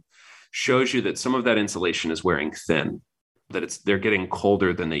regime, shows you that some of that insulation is wearing thin, that they're getting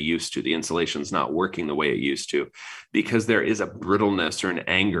colder than they used to. The insulation's not working the way it used to, because there is a brittleness or an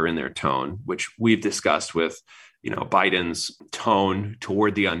anger in their tone, which we've discussed with Biden's tone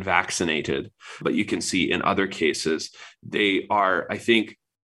toward the unvaccinated. But you can see in other cases, they are, I think,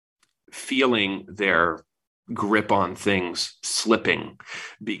 feeling their grip on things slipping,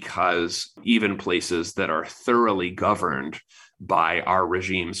 because even places that are thoroughly governed by our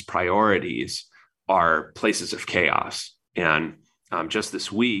regime's priorities are places of chaos. And just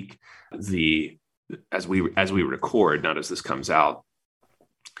this week, as we record, not as this comes out,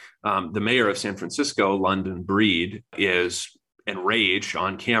 the mayor of San Francisco, London Breed, is enraged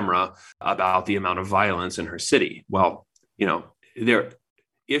on camera about the amount of violence in her city. Well,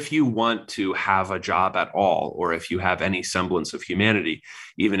 if you want to have a job at all, or if you have any semblance of humanity,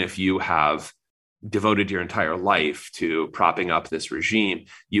 even if you have devoted your entire life to propping up this regime,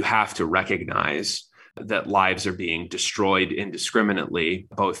 you have to recognize that lives are being destroyed indiscriminately,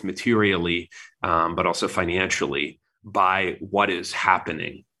 both materially, but also financially, by what is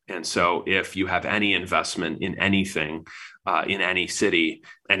happening. And so if you have any investment in anything, in any city,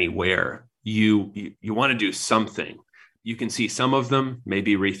 anywhere, you want to do something. You can see some of them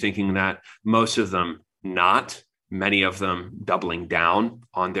maybe rethinking that, most of them not, many of them doubling down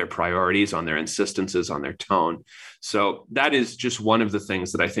on their priorities, on their insistences, on their tone. So that is just one of the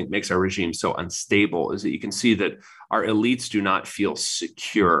things that I think makes our regime so unstable, is that you can see that our elites do not feel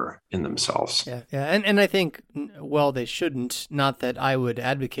secure in themselves. Yeah. And I think, well, they shouldn't. Not that I would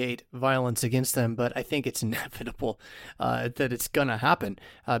advocate violence against them, but I think it's inevitable that it's going to happen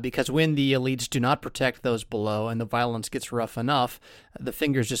because when the elites do not protect those below and the violence gets rough enough, the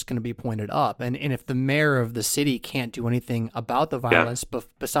finger's just going to be pointed up. And if the mayor of the city can't do anything about the violence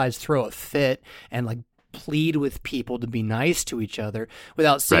besides throw a fit and like plead with people to be nice to each other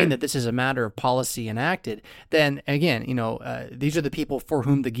without saying that this is a matter of policy enacted, then again, these are the people for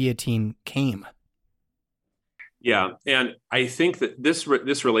whom the guillotine came. Yeah. And I think that this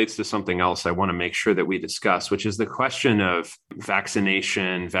relates to something else I want to make sure that we discuss, which is the question of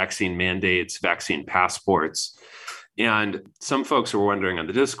vaccination, vaccine mandates, vaccine passports. And some folks are wondering on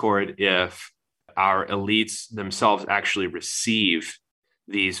the Discord if our elites themselves actually receive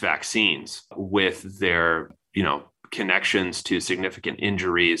these vaccines with their, connections to significant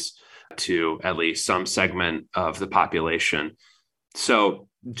injuries to at least some segment of the population. So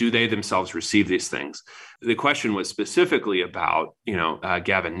do they themselves receive these things? The question was specifically about,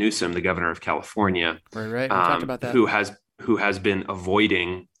 Gavin Newsom, the governor of California, right. We talked about that. who has been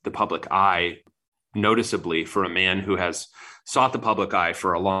avoiding the public eye noticeably, for a man who has sought the public eye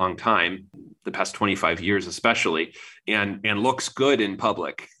for a long time, the past 25 years especially, and looks good in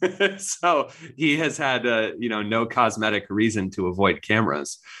public. So he has had no cosmetic reason to avoid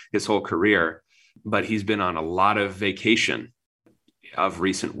cameras his whole career, but he's been on a lot of vacation of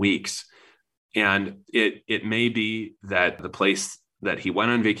recent weeks. And it may be that the place that he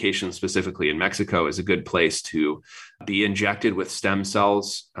went on vacation, specifically in Mexico, is a good place to be injected with stem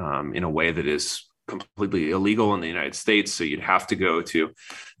cells in a way that is completely illegal in the United States. So you'd have to go to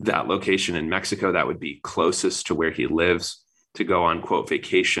that location in Mexico that would be closest to where he lives to go on, quote,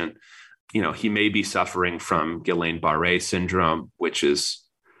 vacation. He may be suffering from Guillain-Barré syndrome, which is,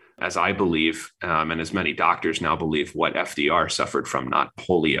 as I believe, and as many doctors now believe, what FDR suffered from, not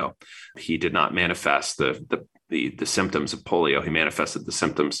polio. He did not manifest the symptoms of polio. He manifested the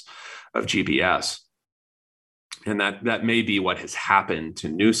symptoms of GBS. And that may be what has happened to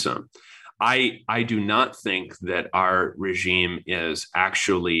Newsom. I do not think that our regime is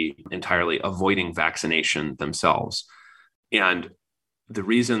actually entirely avoiding vaccination themselves. And the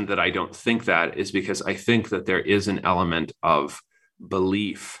reason that I don't think that is because I think that there is an element of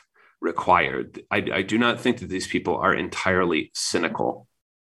belief required. I do not think that these people are entirely cynical.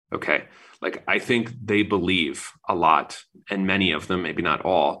 Okay. Like, I think they believe a lot, and many of them, maybe not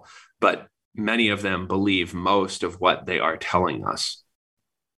all, but many of them believe most of what they are telling us.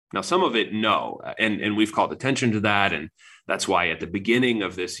 Now, some of it, no. And we've called attention to that. And that's why at the beginning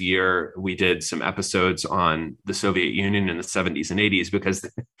of this year, we did some episodes on the Soviet Union in the 70s and 80s, because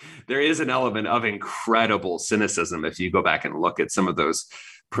there is an element of incredible cynicism. If you go back and look at some of those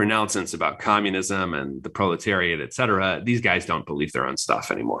pronouncements about communism and the proletariat, et cetera, these guys don't believe their own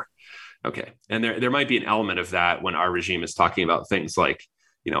stuff anymore. Okay. And there might be an element of that when our regime is talking about things like,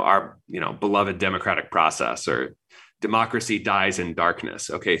 our, beloved democratic process, or democracy dies in darkness.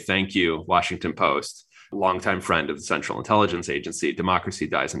 Okay, thank you, Washington Post, longtime friend of the Central Intelligence Agency. Democracy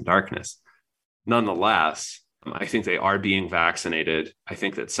dies in darkness. Nonetheless, I think they are being vaccinated. I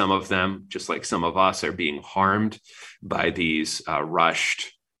think that some of them, just like some of us, are being harmed by these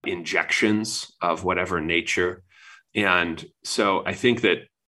rushed injections of whatever nature. And so I think that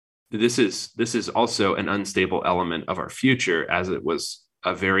this is also an unstable element of our future, as it was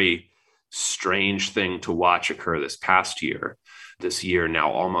a very strange thing to watch occur this past year, this year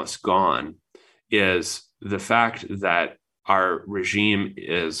now almost gone, is the fact that our regime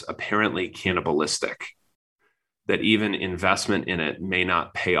is apparently cannibalistic. that even investment in it may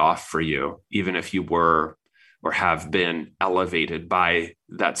not pay off for you, even if you were or have been elevated by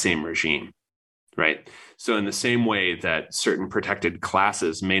that same regime, right? So in the same way that certain protected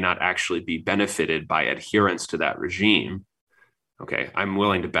classes may not actually be benefited by adherence to that regime, okay, I'm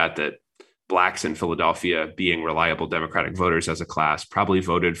willing to bet that Blacks in Philadelphia, being reliable Democratic voters as a class, probably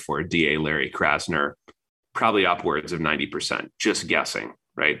voted for DA Larry Krasner, probably upwards of 90%, just guessing,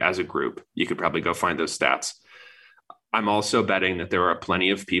 right? As a group, you could probably go find those stats. I'm also betting that there are plenty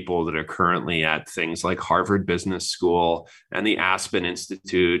of people that are currently at things like Harvard Business School and the Aspen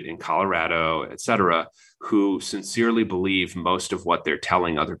Institute in Colorado, et cetera, who sincerely believe most of what they're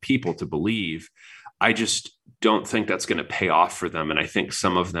telling other people to believe. I just don't think that's going to pay off for them. And I think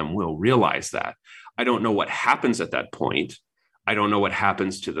some of them will realize that. I don't know what happens at that point. I don't know what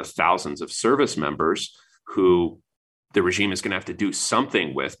happens to the thousands of service members who the regime is going to have to do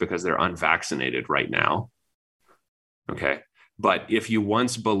something with because they're unvaccinated right now. Okay. But if you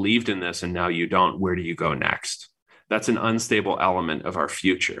once believed in this and now you don't, where do you go next? That's an unstable element of our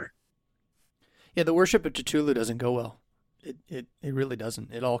future. Yeah, the worship of Cthulhu doesn't go well. It really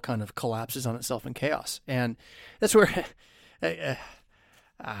doesn't. It all kind of collapses on itself in chaos. And that's where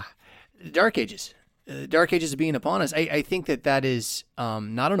Dark Ages being upon us, I think that is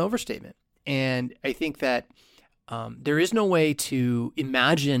not an overstatement. And I think that there is no way to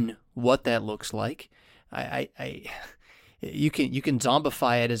imagine what that looks like. You can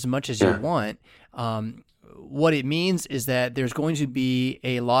zombify it as much as you want. What it means is that there's going to be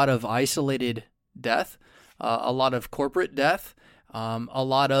a lot of isolated death, a lot of corporate death, a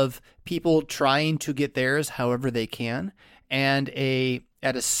lot of people trying to get theirs however they can, and a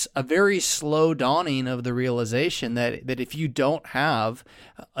very slow dawning of the realization that if you don't have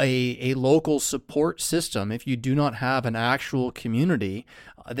a local support system, if you do not have an actual community,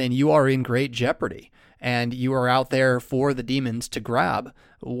 then you are in great jeopardy. And you are out there for the demons to grab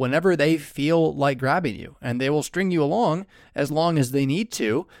whenever they feel like grabbing you. And they will string you along as long as they need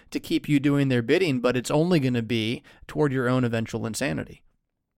to keep you doing their bidding, but it's only going to be toward your own eventual insanity.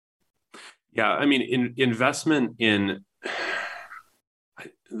 Yeah, I mean, investment in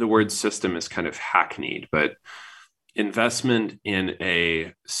the word system is kind of hackneyed, but investment in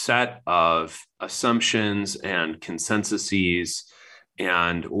a set of assumptions and consensuses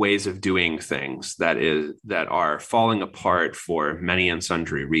and ways of doing things that are falling apart for many and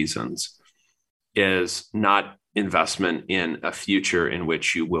sundry reasons is not investment in a future in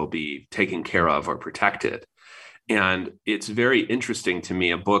which you will be taken care of or protected. And it's very interesting to me,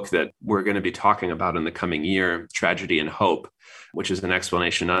 a book that we're going to be talking about in the coming year, Tragedy and Hope, which is an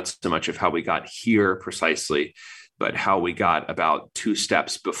explanation not so much of how we got here precisely, but how we got about 2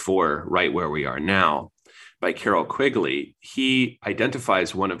 steps before right where we are now, by Carroll Quigley. He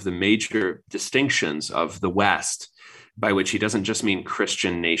identifies one of the major distinctions of the West, by which he doesn't just mean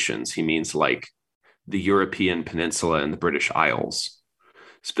Christian nations. He means like the European Peninsula and the British Isles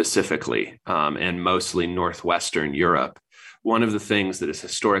specifically, and mostly Northwestern Europe. One of the things that is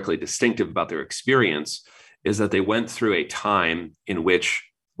historically distinctive about their experience is that they went through a time in which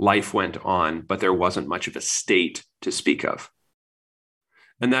life went on, but there wasn't much of a state to speak of.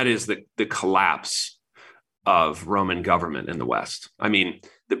 And that is the collapse of Roman government in the West. I mean,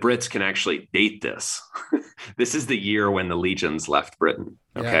 the Brits can actually date this. This is the year when the legions left Britain.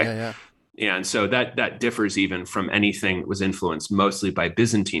 Okay. Yeah. And so that differs even from anything that was influenced mostly by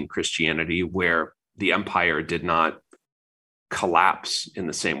Byzantine Christianity, where the empire did not collapse in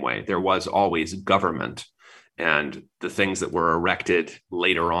the same way. There was always government. And the things that were erected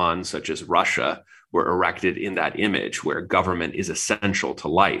later on, such as Russia, were erected in that image where government is essential to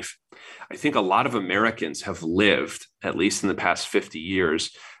life. I think a lot of Americans have lived, at least in the past 50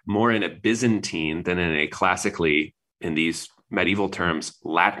 years, more in a Byzantine than in a classically, in these medieval terms,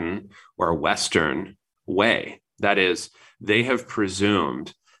 Latin or Western way. That is, they have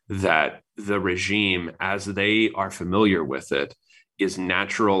presumed that the regime, as they are familiar with it, is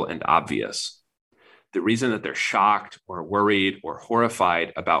natural and obvious. The reason that they're shocked or worried or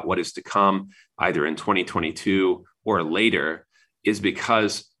horrified about what is to come, either in 2022 or later, is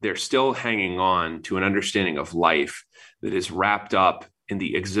because they're still hanging on to an understanding of life that is wrapped up in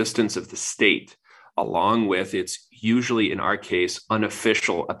the existence of the state, along with its usually, in our case,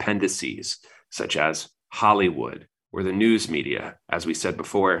 unofficial appendices, such as Hollywood or the news media. As we said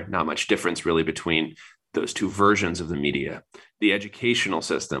before, not much difference really between those two versions of the media. The educational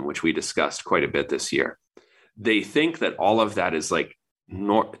system, which we discussed quite a bit this year. They think that all of that is like,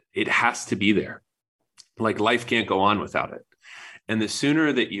 it has to be there. Like life can't go on without it. And the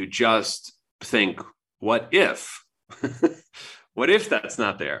sooner that you just think, what if? What if that's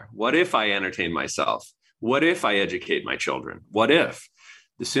not there? What if I entertain myself? What if I educate my children? What if?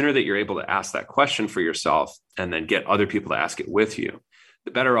 The sooner that you're able to ask that question for yourself and then get other people to ask it with you,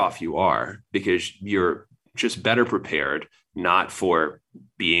 the better off you are, because you're just better prepared, not for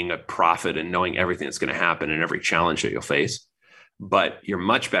being a prophet and knowing everything that's going to happen and every challenge that you'll face, but you're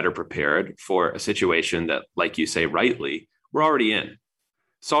much better prepared for a situation that, like you say rightly, we're already in.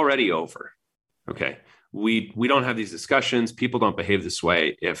 It's already over. Okay. We don't have these discussions. People don't behave this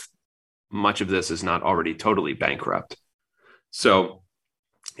way if much of this is not already totally bankrupt. So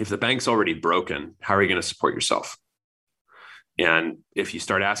if the bank's already broken, how are you going to support yourself? And if you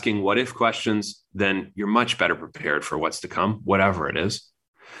start asking what if questions, then you're much better prepared for what's to come, whatever it is,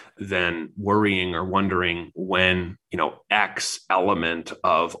 than worrying or wondering when, X element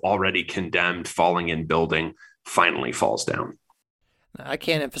of already condemned falling in building finally falls down. I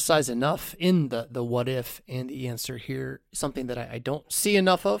can't emphasize enough in the what if and the answer here, something that I don't see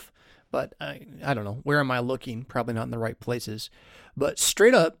enough of, but I don't know. Where am I looking? Probably not in the right places. But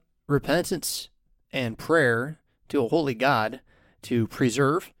straight up repentance and prayer to a holy God to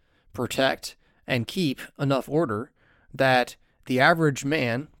preserve, protect, and keep enough order that the average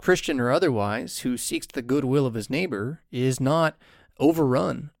man, Christian or otherwise, who seeks the goodwill of his neighbor is not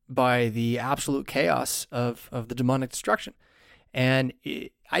overrun by the absolute chaos of the demonic destruction. And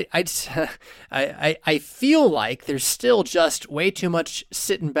I feel like there's still just way too much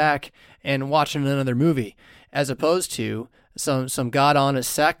sitting back and watching another movie, as opposed to some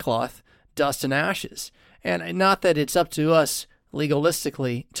God-honest sackcloth, dust and ashes. And not that it's up to us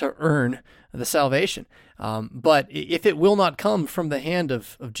legalistically to earn the salvation, but if it will not come from the hand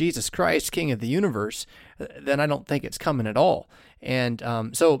of Jesus Christ, King of the universe, then I don't think it's coming at all. And I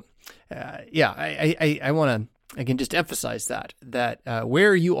want to again just emphasize that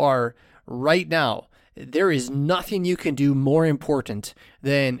where you are right now, there is nothing you can do more important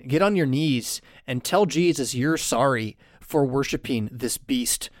than get on your knees and tell Jesus you're sorry for worshiping this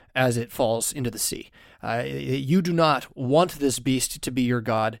beast as it falls into the sea. You do not want this beast to be your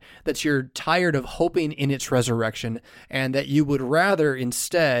God, that you're tired of hoping in its resurrection, and that you would rather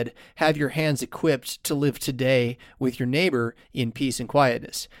instead have your hands equipped to live today with your neighbor in peace and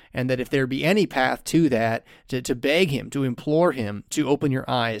quietness. And that if there be any path to that, to beg him, to implore him, to open your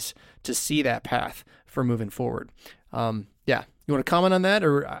eyes to see that path for moving forward. You want to comment on that?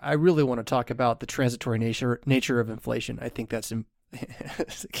 Or I really want to talk about the transitory nature of inflation. I think that's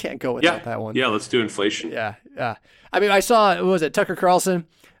can't go without that one. Yeah, let's do inflation. Yeah. I mean, I saw, what was it, Tucker Carlson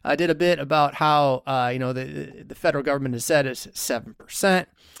did a bit about how, the federal government has said it's 7%.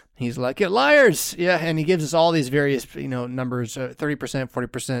 He's like, liars. Yeah. And he gives us all these various, numbers, 30%,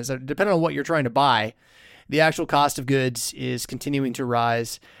 40%. So depending on what you're trying to buy, the actual cost of goods is continuing to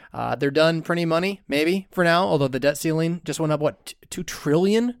rise. They're done printing money, maybe, for now, although the debt ceiling just went up, $2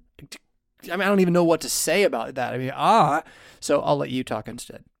 trillion? I mean, I don't even know what to say about that. I mean, so I'll let you talk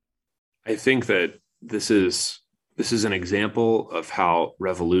instead. I think that this is an example of how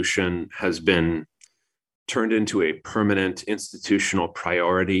revolution has been turned into a permanent institutional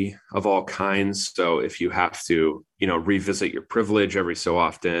priority of all kinds. So if you have to, revisit your privilege every so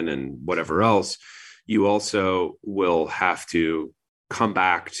often and whatever else, you also will have to come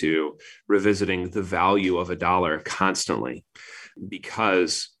back to revisiting the value of a dollar constantly,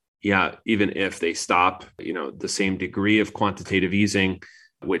 because even if they stop, the same degree of quantitative easing,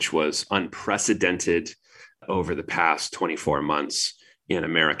 which was unprecedented over the past 24 months in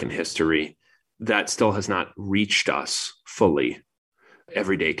American history, that still has not reached us fully,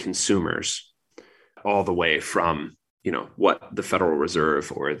 everyday consumers, all the way from, what the Federal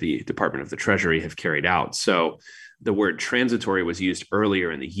Reserve or the Department of the Treasury have carried out. So the word transitory was used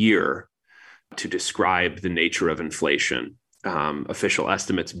earlier in the year to describe the nature of inflation. Official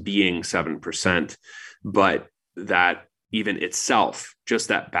estimates being 7%, but that even itself, just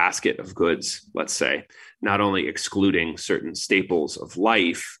that basket of goods, let's say, not only excluding certain staples of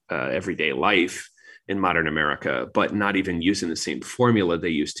life, everyday life in modern America, but not even using the same formula they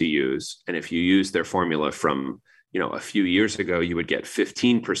used to use. And if you use their formula from, a few years ago, you would get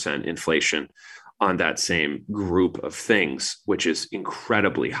 15% inflation on that same group of things, which is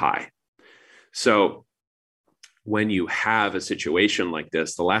incredibly high. So when you have a situation like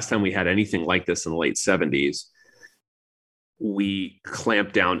this, the last time we had anything like this in the late 70s, we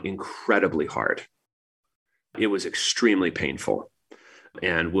clamped down incredibly hard. It was extremely painful.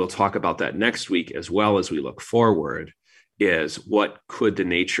 And we'll talk about that next week, as well as we look forward, is what could the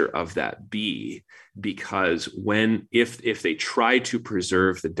nature of that be? Because if they try to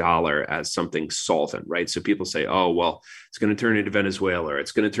preserve the dollar as something solvent, right? So people say, oh, well, it's going to turn into Venezuela, or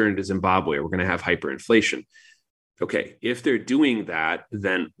it's going to turn into Zimbabwe, or we're going to have hyperinflation. Okay, if they're doing that,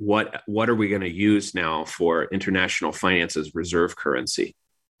 then what are we going to use now for international finance's reserve currency?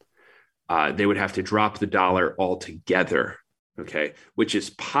 They would have to drop the dollar altogether, okay, which is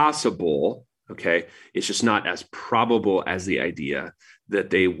possible, okay? It's just not as probable as the idea that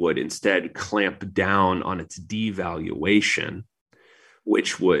they would instead clamp down on its devaluation,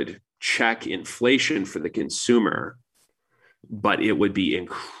 which would check inflation for the consumer, but it would be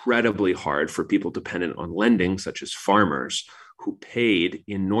incredibly hard for people dependent on lending, such as farmers, who paid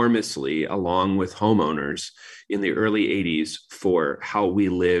enormously along with homeowners in the early 80s for how we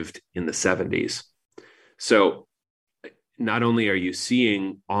lived in the 70s. So not only are you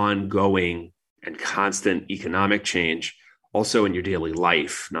seeing ongoing and constant economic change, also in your daily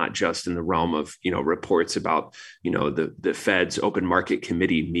life, not just in the realm of, reports about, the Fed's open market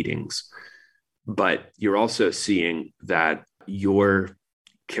committee meetings, but you're also seeing that your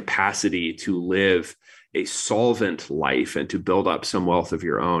capacity to live a solvent life and to build up some wealth of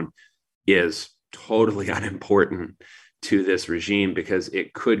your own is totally unimportant to this regime, because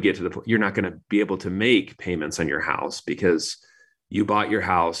it could get to the point you're not going to be able to make payments on your house because you bought your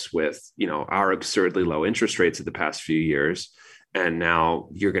house with, our absurdly low interest rates of the past few years. And now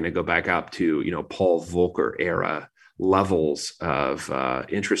you're going to go back up to, Paul Volcker era levels of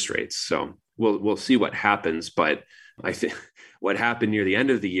interest rates. So we'll see what happens. But I think what happened near the end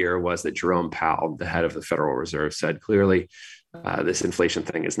of the year was that Jerome Powell, the head of the Federal Reserve, said clearly, this inflation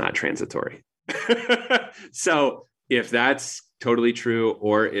thing is not transitory. So if that's totally true,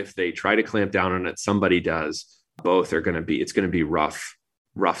 or if they try to clamp down on it, somebody does, both are going to be, it's going to be rough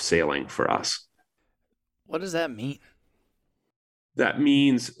sailing for us. What does that mean? That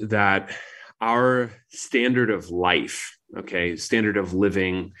means that our standard of life, standard of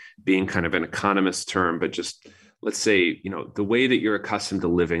living being kind of an economist term, but just let's say, the way that you're accustomed to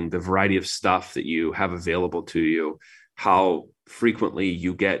living, the variety of stuff that you have available to you, how frequently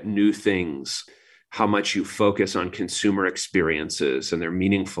you get new things, how much you focus on consumer experiences and their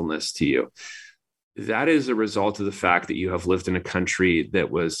meaningfulness to you. That is a result of the fact that you have lived in a country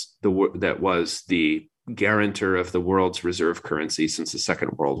that was the guarantor of the world's reserve currency since the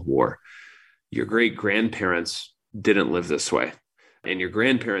Second World War. Your great-grandparents didn't live this way, and your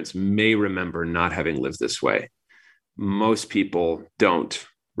grandparents may remember not having lived this way. Most people don't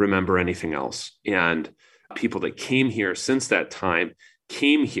remember anything else. And people that came here since that time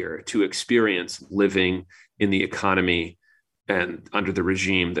came here to experience living in the economy and under the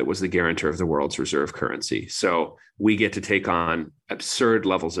regime that was the guarantor of the world's reserve currency. So we get to take on absurd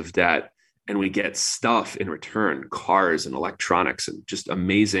levels of debt, and we get stuff in return, cars and electronics and just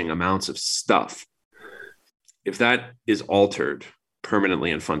amazing amounts of stuff. If that is altered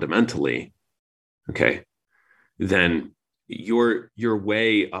permanently and fundamentally, then your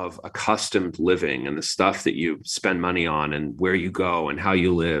way of accustomed living and the stuff that you spend money on and where you go and how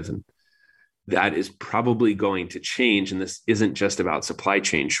you live, and that is probably going to change. And this isn't just about supply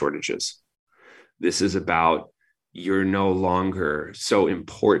chain shortages. This is about you're no longer so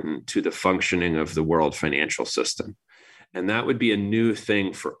important to the functioning of the world financial system. And that would be a new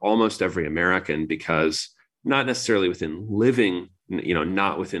thing for almost every American, because not necessarily within living,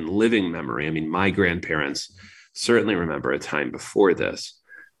 not within living memory. I mean, my grandparents certainly remember a time before this,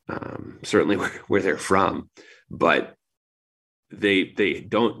 certainly where they're from, but they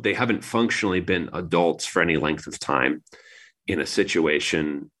haven't functionally been adults for any length of time in a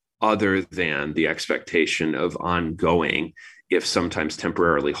situation other than the expectation of ongoing, if sometimes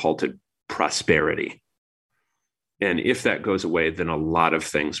temporarily halted, prosperity. And if that goes away, then a lot of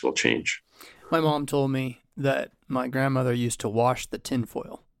things will change. My mom told me that my grandmother used to wash the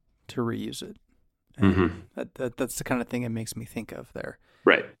tinfoil to reuse it. Mm-hmm. That's the kind of thing it makes me think of there.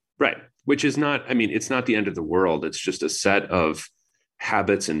 Right. Which is not, it's not the end of the world. It's just a set of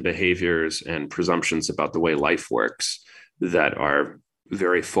habits and behaviors and presumptions about the way life works that are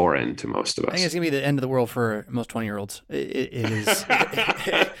very foreign to most of us. I think it's going to be the end of the world for most 20-year-olds. It is.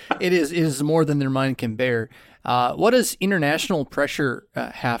 It is more than their mind can bear. What does international pressure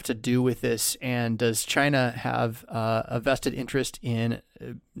have to do with this? And does China have a vested interest in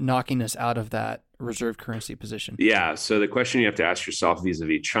knocking us out of that reserve currency position? Yeah. So the question you have to ask yourself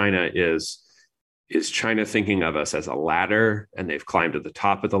vis-a-vis China is China thinking of us as a ladder, and they've climbed to the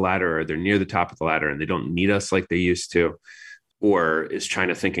top of the ladder, or they're near the top of the ladder and they don't need us like they used to? Or is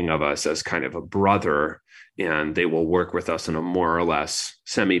China thinking of us as kind of a brother, and they will work with us on a more or less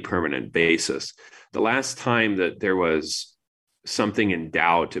semi-permanent basis? The last time that there was something in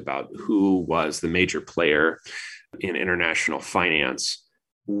doubt about who was the major player in international finance,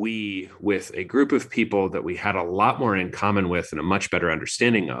 we, with a group of people that we had a lot more in common with and a much better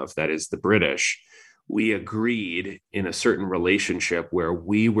understanding of, that is the British, we agreed in a certain relationship where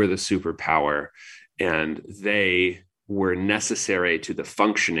we were the superpower and they were necessary to the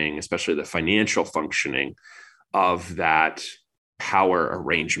functioning, especially the financial functioning of that power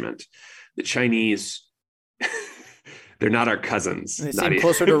arrangement. The Chinese, they're not our cousins. They seem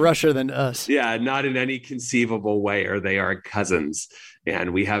closer to Russia than us. Yeah, not in any conceivable way are they our cousins.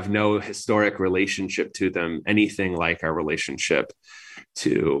 And we have no historic relationship to them, anything like our relationship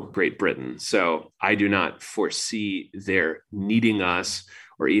to Great Britain. So I do not foresee their needing us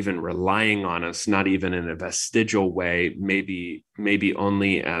or even relying on us, not even in a vestigial way, maybe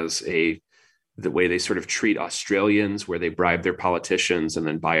only as the way they sort of treat Australians, where they bribe their politicians and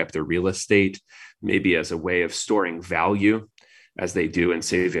then buy up their real estate, maybe as a way of storing value, as they do in,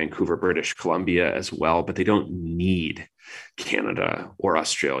 say, Vancouver, British Columbia as well. But they don't need Canada or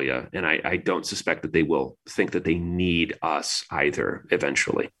Australia. And I don't suspect that they will think that they need us either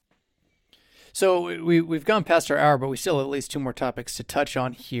eventually. So we've gone past our hour, but we still have at least two more topics to touch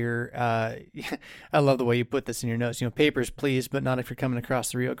on here. I love the way you put this in your notes. Papers, please, but not if you're coming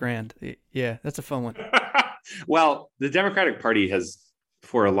across the Rio Grande. Yeah, that's a fun one. Well, the Democratic Party has,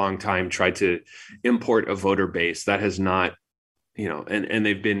 for a long time, tried to import a voter base that has not, and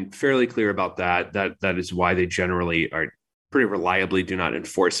they've been fairly clear about that. That is why they generally are pretty reliably do not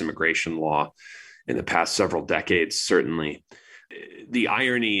enforce immigration law in the past several decades, certainly. The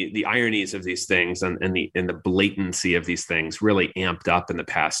ironies of these things and the blatancy of these things really amped up in the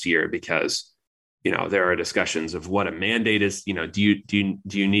past year because, there are discussions of what a mandate is. Do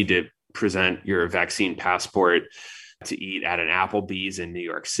you need to present your vaccine passport to eat at an Applebee's in New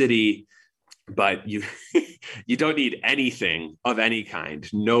York City? But you don't need anything of any kind,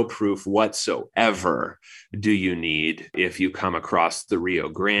 no proof whatsoever do you need if you come across the Rio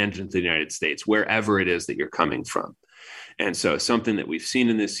Grande into the United States, wherever it is that you're coming from. And so something that we've seen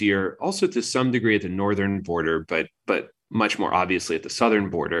in this year, also to some degree at the northern border, but much more obviously at the southern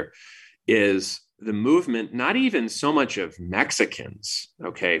border, is the movement, not even so much of Mexicans,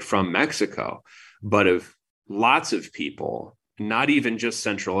 from Mexico, but of lots of people, not even just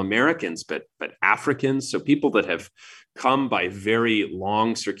Central Americans, but Africans. So people that have come by very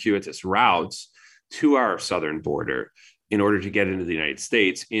long circuitous routes to our southern border in order to get into the United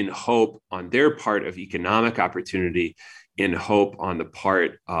States in hope on their part of economic opportunity, in hope on the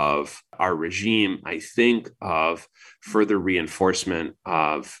part of our regime, I think, of further reinforcement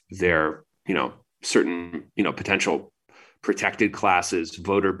of their, certain, potential protected classes,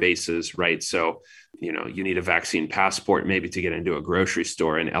 voter bases, right? So, you need a vaccine passport maybe to get into a grocery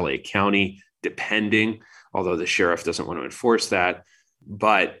store in LA County, depending, although the sheriff doesn't want to enforce that.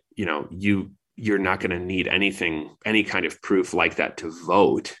 But, you're not going to need any kind of proof like that to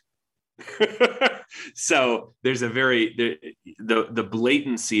vote. So there's the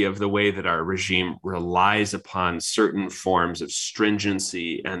blatancy of the way that our regime relies upon certain forms of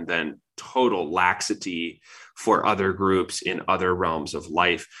stringency and then total laxity for other groups in other realms of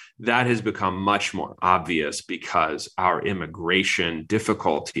life. That has become much more obvious because our immigration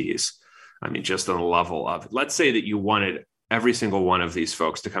difficulties, just on the level of, let's say that you wanted every single one of these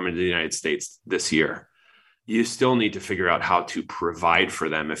folks to come into the United States this year, you still need to figure out how to provide for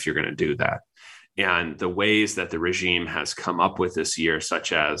them if you're going to do that. And the ways that the regime has come up with this year,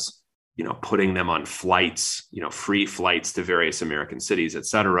 such as, putting them on flights, free flights to various American cities, et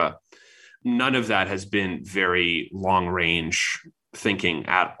cetera, none of that has been very long range thinking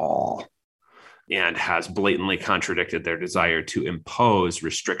at all, and has blatantly contradicted their desire to impose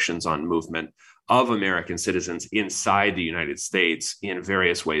restrictions on movement of American citizens inside the United States in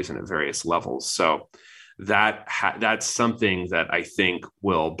various ways and at various levels. So that's something that I think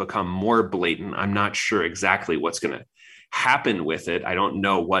will become more blatant. I'm not sure exactly what's going to happen with it. I don't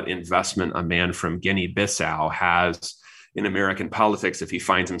know what investment a man from Guinea-Bissau has in American politics if he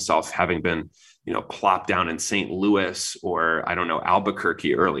finds himself having been, plopped down in St. Louis or,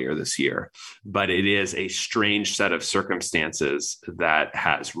 Albuquerque earlier this year. But it is a strange set of circumstances that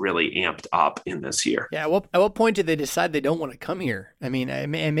has really amped up in this year. Yeah. Well, at what point did they decide they don't want to come here? And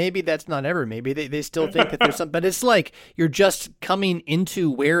maybe that's not ever. Maybe they still think that there's something, but it's like you're just coming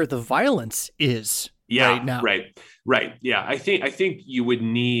into where the violence is. Yeah, right now. Right. Yeah. I think you would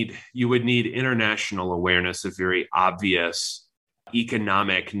need international awareness of very obvious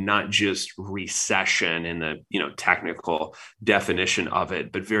economic, not just recession in the, technical definition of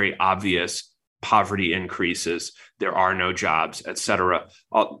it, but very obvious poverty increases. There are no jobs, et cetera,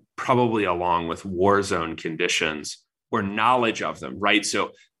 probably along with war zone conditions or knowledge of them. Right.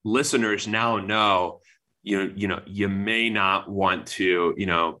 So listeners now know, you may not want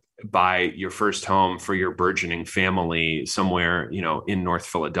to, buy your first home for your burgeoning family somewhere, in North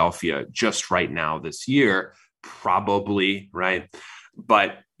Philadelphia just right now this year, probably, right?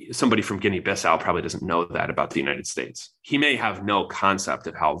 But somebody from Guinea-Bissau probably doesn't know that about the United States. He may have no concept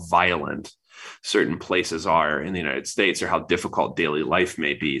of how violent certain places are in the United States or how difficult daily life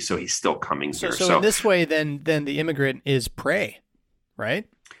may be. So he's still coming here. So in this way, then the immigrant is prey, right?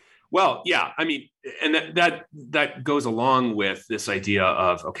 Well, yeah, I mean, and that goes along with this idea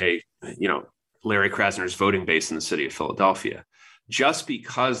of, okay, Larry Krasner's voting base in the city of Philadelphia. Just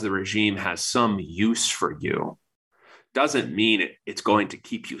because the regime has some use for you doesn't mean it's going to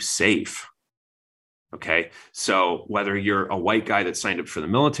keep you safe. Okay. So whether you're a white guy that signed up for the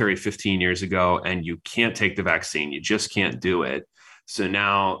military 15 years ago and you can't take the vaccine, you just can't do it. So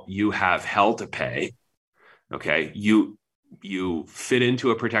now you have hell to pay. Okay. You fit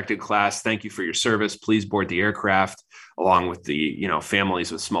into a protected class. Thank you for your service. Please board the aircraft along with the,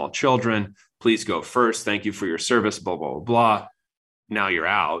 families with small children. Please go first. Thank you for your service, blah, blah, blah, blah. Now you're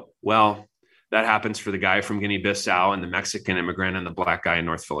out. Well, that happens for the guy from Guinea-Bissau and the Mexican immigrant and the black guy in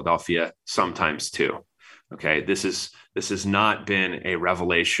North Philadelphia sometimes too. Okay, this has not been a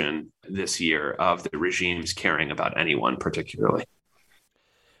revelation this year of the regimes caring about anyone particularly.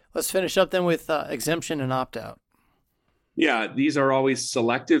 Let's finish up then with exemption and opt-out. Yeah, these are always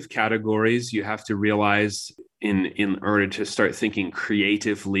selective categories. You have to realize in order to start thinking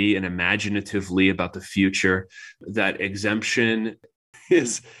creatively and imaginatively about the future that exemptions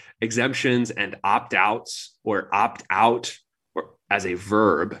and opt-outs or opt-out or as a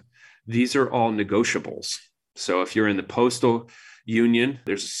verb, these are all negotiables. So if you're in the postal union,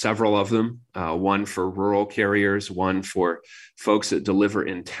 there's several of them, one for rural carriers, one for folks that deliver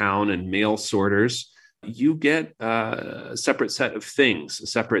in town and mail sorters. You get a separate set of things, a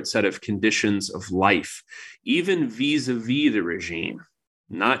separate set of conditions of life, even vis-a-vis the regime,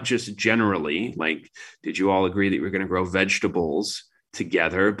 not just generally, like, did you all agree that we're going to grow vegetables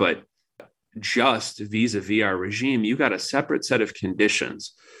together, but just vis-a-vis our regime, you got a separate set of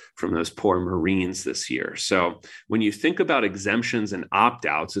conditions from those poor Marines this year. So when you think about exemptions and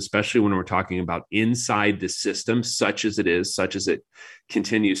opt-outs, especially when we're talking about inside the system, such as it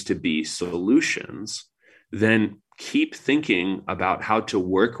continues to be solutions, then keep thinking about how to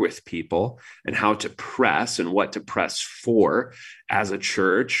work with people and how to press and what to press for as a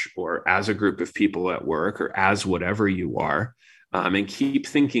church or as a group of people at work or as whatever you are. And keep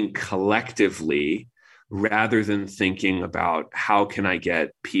thinking collectively rather than thinking about how can I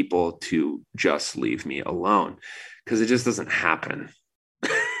get people to just leave me alone, because it just doesn't happen.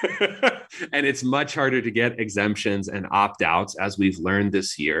 And it's much harder to get exemptions and opt-outs, as we've learned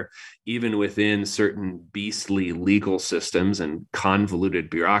this year, even within certain beastly legal systems and convoluted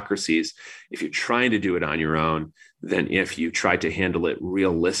bureaucracies, if you're trying to do it on your own, than if you try to handle it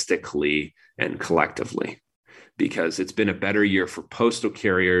realistically and collectively. Because it's been a better year for postal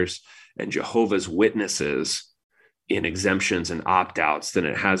carriers and Jehovah's Witnesses in exemptions and opt-outs than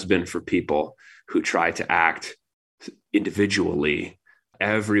it has been for people who try to act individually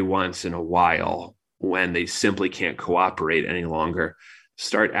every once in a while when they simply can't cooperate any longer.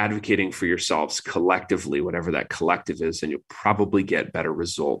 Start advocating for yourselves collectively, whatever that collective is, and you'll probably get better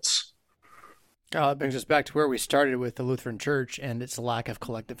results. That brings us back to where we started with the Lutheran Church and its lack of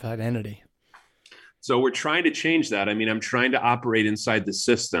collective identity. So we're trying to change that. I mean, I'm trying to operate inside the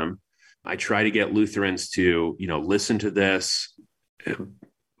system. I try to get Lutherans to, listen to this.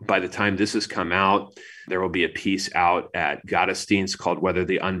 By the time this has come out, there will be a piece out at Gottesdienst called Whether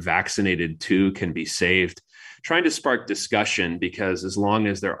the Unvaccinated Too Can Be Saved, trying to spark discussion, because as long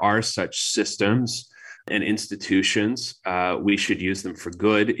as there are such systems and institutions, we should use them for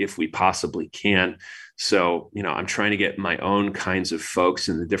good if we possibly can. So, I'm trying to get my own kinds of folks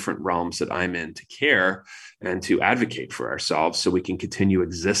in the different realms that I'm in to care and to advocate for ourselves so we can continue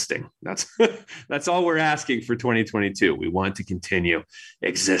existing. That's all we're asking for 2022. We want to continue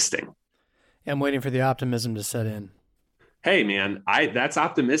existing. I'm waiting for the optimism to set in. Hey, man, that's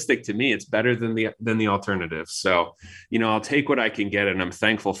optimistic to me. It's better than the alternative. So, I'll take what I can get, and I'm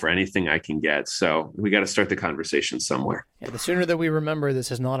thankful for anything I can get. So we got to start the conversation somewhere. Yeah, the sooner that we remember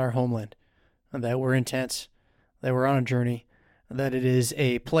this is not our homeland, that we're intense, that we're on a journey, that it is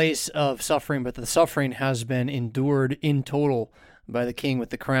a place of suffering, but the suffering has been endured in total by the King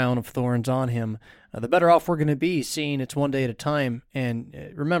with the crown of thorns on him, the better off we're going to be, seeing it's one day at a time.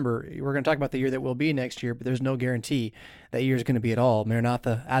 And remember, we're going to talk about the year that will be next year, but there's no guarantee that year is going to be at all.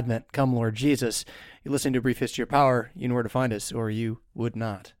 Maranatha, Advent, come Lord Jesus. You listen to A Brief History of Power, you know where to find us, or you would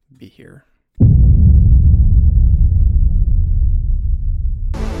not be here.